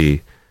he or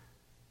she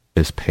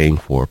is paying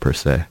for per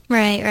se.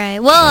 Right.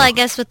 Well, I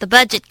guess with the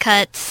budget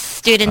cuts,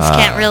 students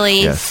can't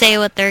really say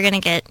what they're going to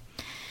get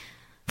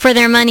for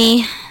their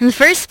money in the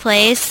first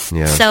place.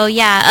 Yeah. So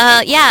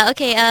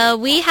okay.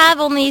 We have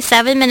only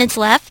 7 minutes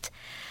left.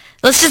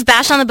 Let's just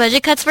bash on the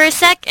budget cuts for a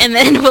sec, and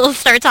then we'll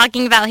start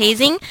talking about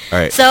hazing. All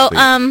right. So, please.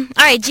 all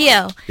right,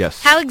 Gio.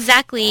 Yes. How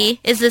exactly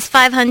is this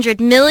 $500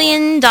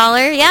 million,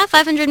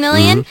 $500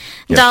 million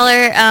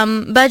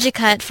budget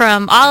cut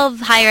from all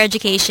of higher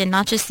education,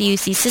 not just the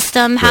UC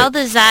system? How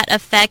does that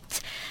affect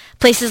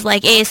places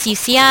like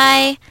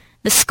ASUCI,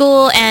 the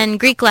school, and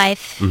Greek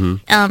life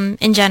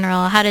in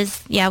general?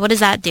 What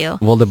does that do?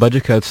 Well, the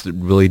budget cuts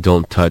really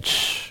don't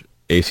touch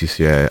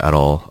ACCI at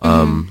all.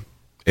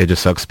 It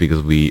just sucks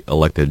because we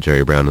elected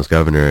Jerry Brown as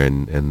governor,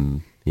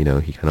 and he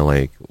kind of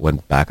like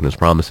went back on his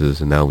promises,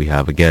 and now we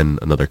have again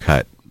another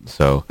cut.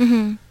 So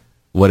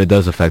what it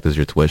does affect is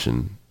your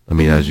tuition. I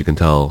mean, as you can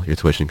tell, your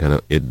tuition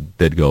it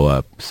did go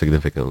up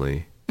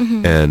significantly,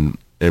 and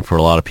for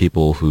a lot of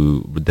people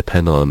who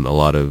depend on a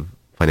lot of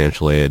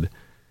financial aid,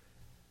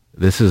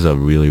 this is a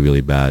really,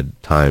 really bad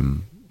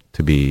time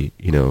to be,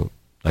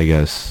 I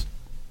guess,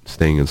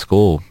 staying in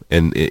school.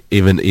 And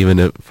even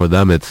if for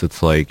them,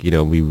 it's like,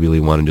 we really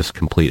want to just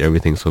complete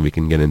everything so we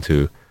can get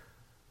into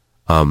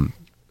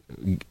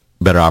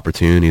better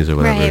opportunities or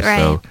whatever. Right.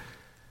 So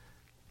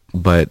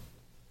but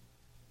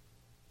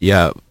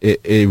yeah,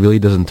 it really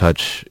doesn't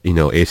touch,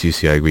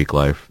 ASUCI Greek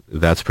life.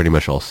 That's pretty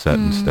much all set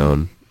in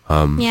stone.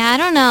 Yeah, I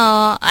don't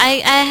know.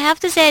 I have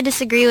to say I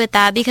disagree with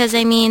that because,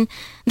 I mean,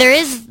 there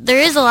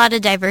is a lot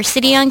of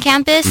diversity on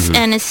campus,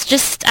 and it's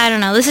just, I don't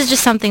know, this is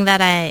just something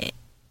that I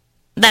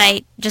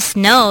just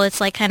know.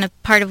 It's like kind of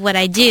part of what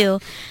I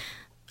do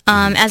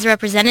as a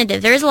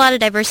representative. There is a lot of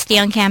diversity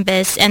on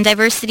campus, and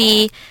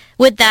diversity,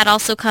 with that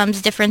also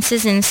comes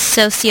differences in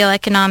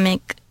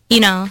socioeconomic,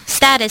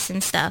 status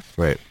and stuff.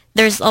 Right.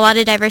 There's a lot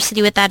of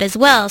diversity with that as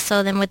well.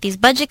 So then with these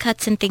budget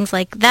cuts and things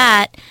like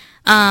that,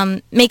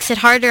 makes it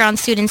harder on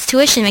students'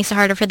 tuition, makes it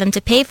harder for them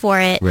to pay for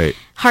it, right.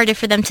 harder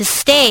for them to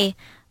stay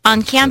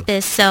on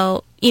campus.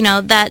 So,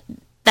 that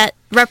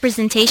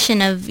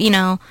representation of,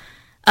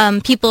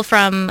 people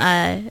from,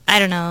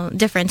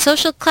 different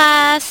social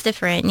class,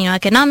 different,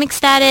 economic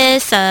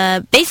status,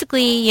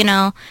 basically,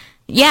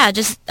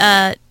 just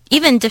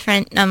even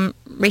different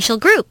racial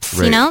groups,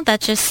 right. that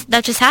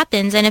just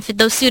happens. And if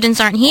those students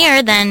aren't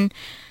here, then,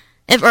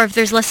 if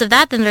there's less of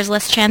that, then there's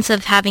less chance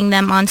of having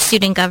them on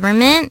student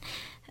government,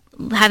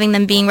 having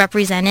them being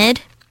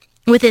represented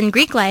within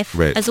Greek life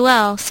right. as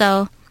well.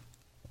 So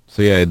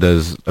yeah, it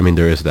does. I mean,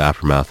 there is the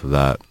aftermath of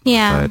that.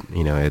 Yeah. But,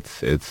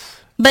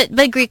 it's...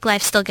 But Greek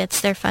life still gets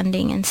their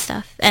funding and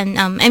stuff. And,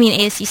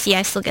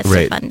 ASUCI still gets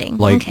their funding.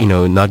 Like,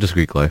 not just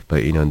Greek life,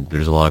 but,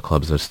 there's a lot of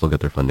clubs that still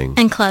get their funding.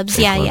 And clubs,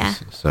 yeah.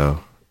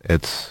 So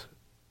it's,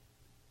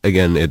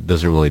 again, it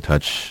doesn't really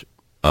touch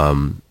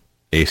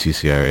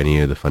ASUCI or any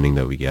of the funding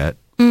that we get.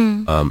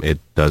 It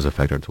does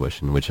affect our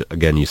tuition, which,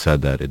 again, you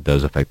said that it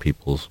does affect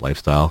people's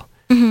lifestyle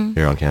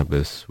here on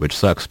campus, which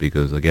sucks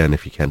because, again,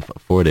 if you can't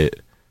afford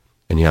it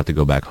and you have to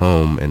go back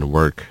home and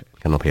work,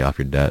 kind of pay off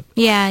your debt.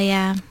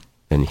 Yeah.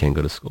 Then you can't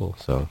go to school,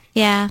 so.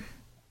 Yeah.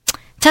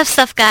 Tough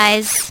stuff,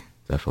 guys.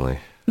 Definitely.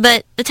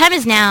 But the time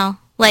is now.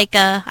 Like,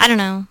 I don't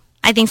know.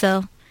 I think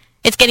so.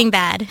 It's getting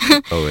bad.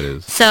 Oh, it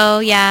is. So,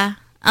 yeah.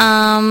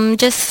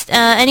 Just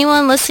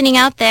anyone listening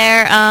out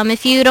there,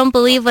 if you don't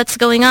believe what's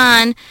going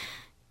on,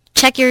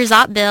 check your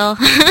ZOP bill.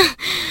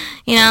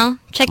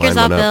 Check your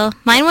ZOP bill.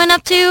 Mine went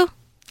up too.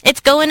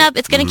 It's going up.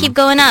 It's going to keep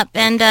going up.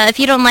 And if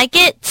you don't like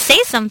it, say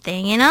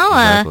something,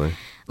 Exactly.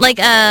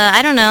 I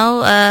don't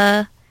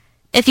know,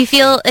 if you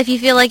feel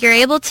like you're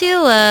able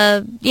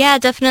to,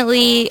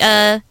 definitely,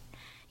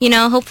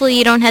 hopefully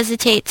you don't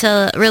hesitate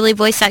to really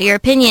voice out your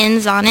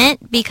opinions on it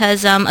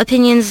because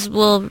opinions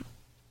will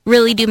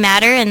really do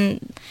matter and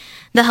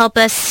they'll help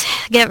us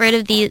get rid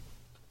of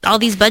all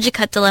these budget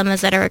cut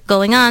dilemmas that are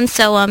going on.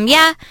 So,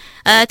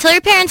 tell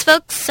your parents,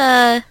 folks,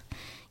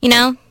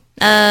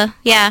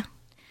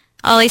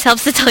 always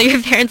helps to tell your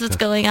parents what's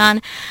going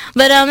on.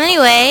 But,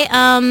 anyway,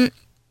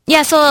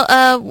 so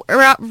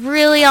we're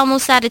really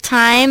almost out of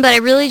time, but I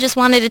really just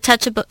wanted to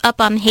touch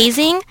up on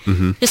hazing.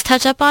 Just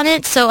touch up on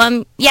it.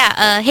 So,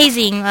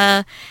 hazing,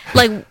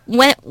 what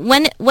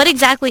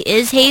exactly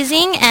is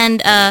hazing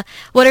and,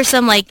 what are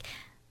some,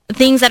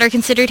 things that are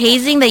considered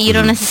hazing that you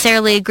don't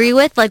necessarily agree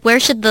with? Like, where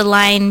should the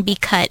line be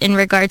cut in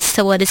regards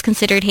to what is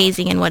considered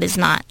hazing and what is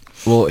not?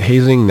 Well,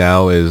 hazing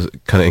now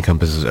kind of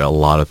encompasses a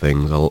lot of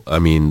things. I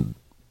mean,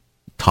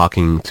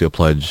 talking to a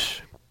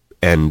pledge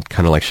and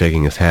kind of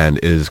shaking his hand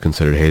is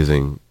considered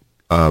hazing.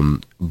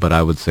 But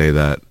I would say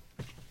that,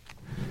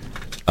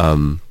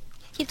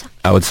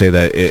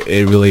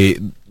 it really,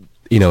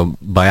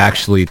 by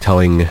actually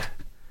telling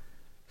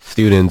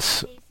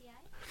students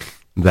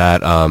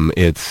that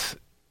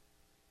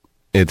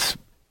it's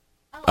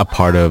a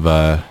part of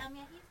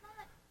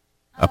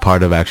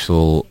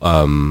actual.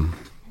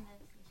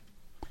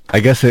 I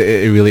guess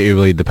it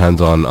really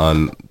depends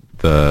on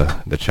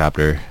the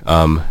chapter.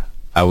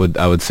 I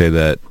would say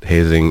that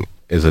hazing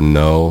is a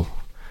no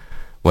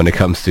when it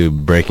comes to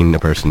breaking the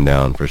person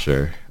down for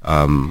sure.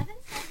 I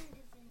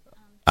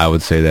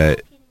would say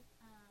that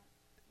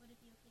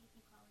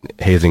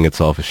hazing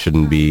itself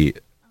shouldn't be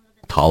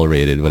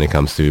tolerated when it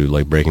comes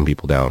to breaking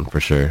people down for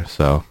sure.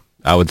 So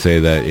I would say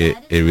that it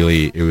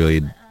really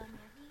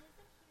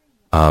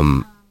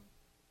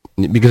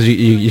because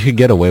you could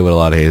get away with a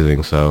lot of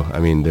hazing. So I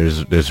mean,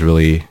 there's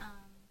really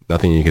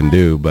nothing you can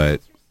do.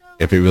 But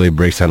if it really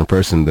breaks down a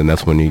person, then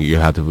that's when you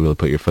have to really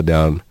put your foot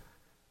down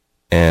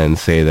and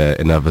say that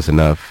enough is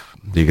enough.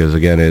 Because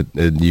again,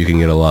 you can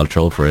get a lot of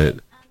trouble for it.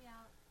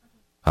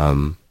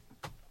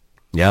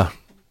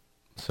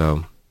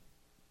 So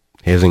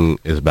hazing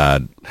is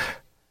bad.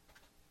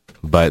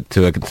 But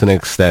to an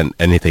extent,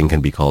 anything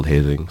can be called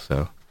hazing.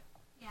 So,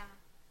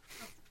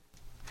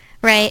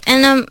 right.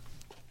 And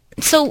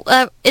so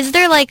is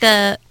there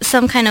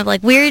some kind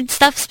of weird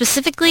stuff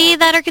specifically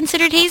that are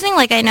considered hazing?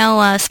 I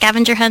know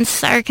scavenger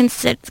hunts are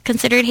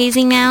considered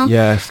hazing now.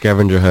 Yeah,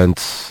 scavenger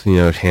hunts.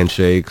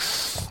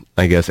 Handshakes.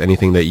 I guess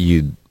anything that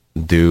you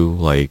do,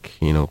 I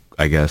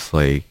guess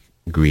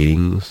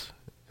greetings,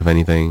 if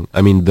anything.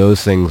 I mean,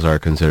 those things are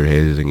considered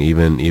hazing.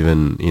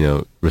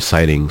 Even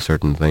reciting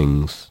certain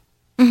things.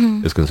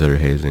 Is considered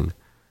hazing.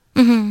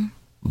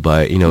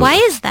 But, why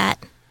is that?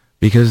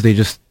 Because they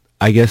just,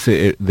 I guess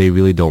they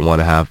really don't want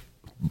to have,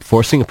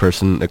 forcing a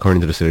person,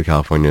 according to the state of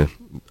California,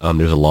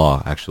 there's a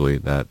law actually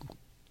that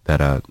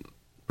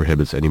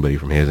prohibits anybody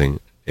from hazing.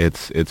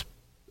 It's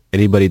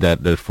anybody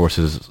that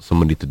forces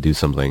somebody to do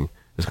something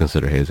is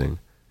considered hazing.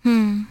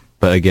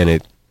 But again,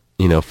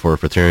 for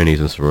fraternities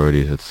and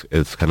sororities,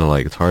 it's kind of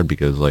like, it's hard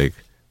because like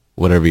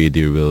whatever you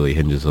do really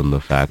hinges on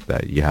the fact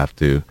that you have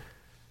to,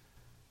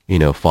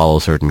 follow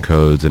certain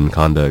codes and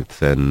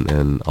conducts,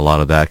 and a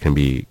lot of that can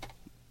be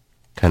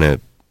kind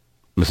of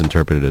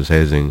misinterpreted as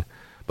hazing.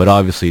 But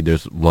obviously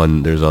there's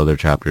other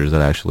chapters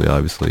that actually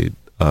obviously,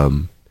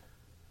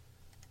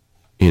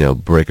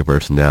 break a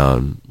person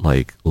down,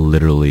 like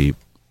literally,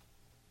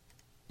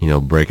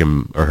 break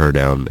him or her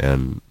down,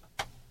 and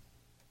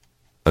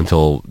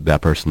until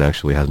that person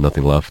actually has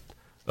nothing left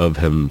of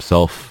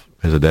himself,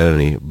 his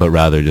identity, but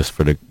rather just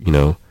for the,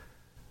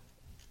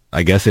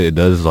 I guess it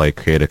does like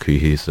create a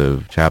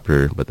cohesive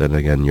chapter, but then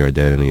again, your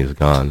identity is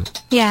gone.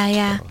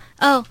 Yeah. So.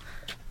 Oh,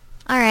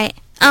 all right.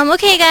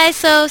 Okay, guys,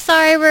 so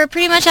sorry, we're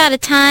pretty much out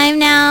of time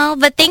now,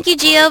 but thank you,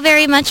 Gio,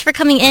 very much for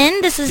coming in.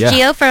 This is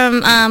Gio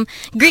from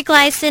Greek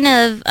Liason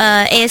of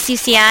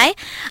ASUCI.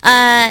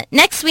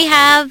 Next, we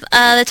have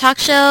the talk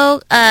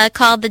show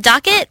called The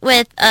Docket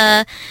with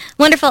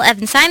wonderful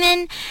Evan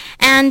Simon.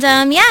 And,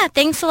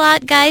 thanks a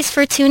lot, guys,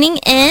 for tuning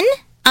in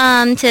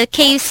to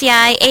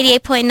KUCI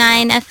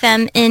 88.9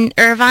 FM in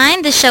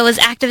Irvine. The show is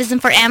Activism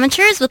for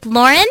Amateurs with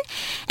Lauren.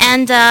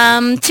 And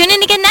tune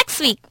in again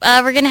next week.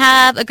 We're going to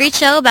have a great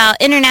show about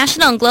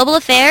international and global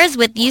affairs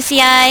with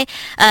UCI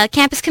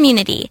campus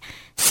community.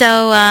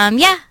 So,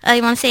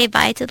 you want to say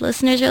bye to the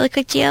listeners really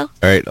quick, Gio? All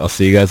right, I'll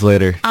see you guys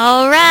later.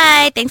 All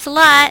right, thanks a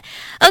lot.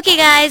 Okay,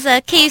 guys,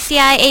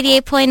 KUCI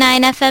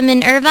 88.9 FM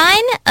in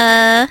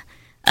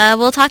Irvine.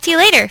 We'll talk to you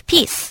later.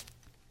 Peace.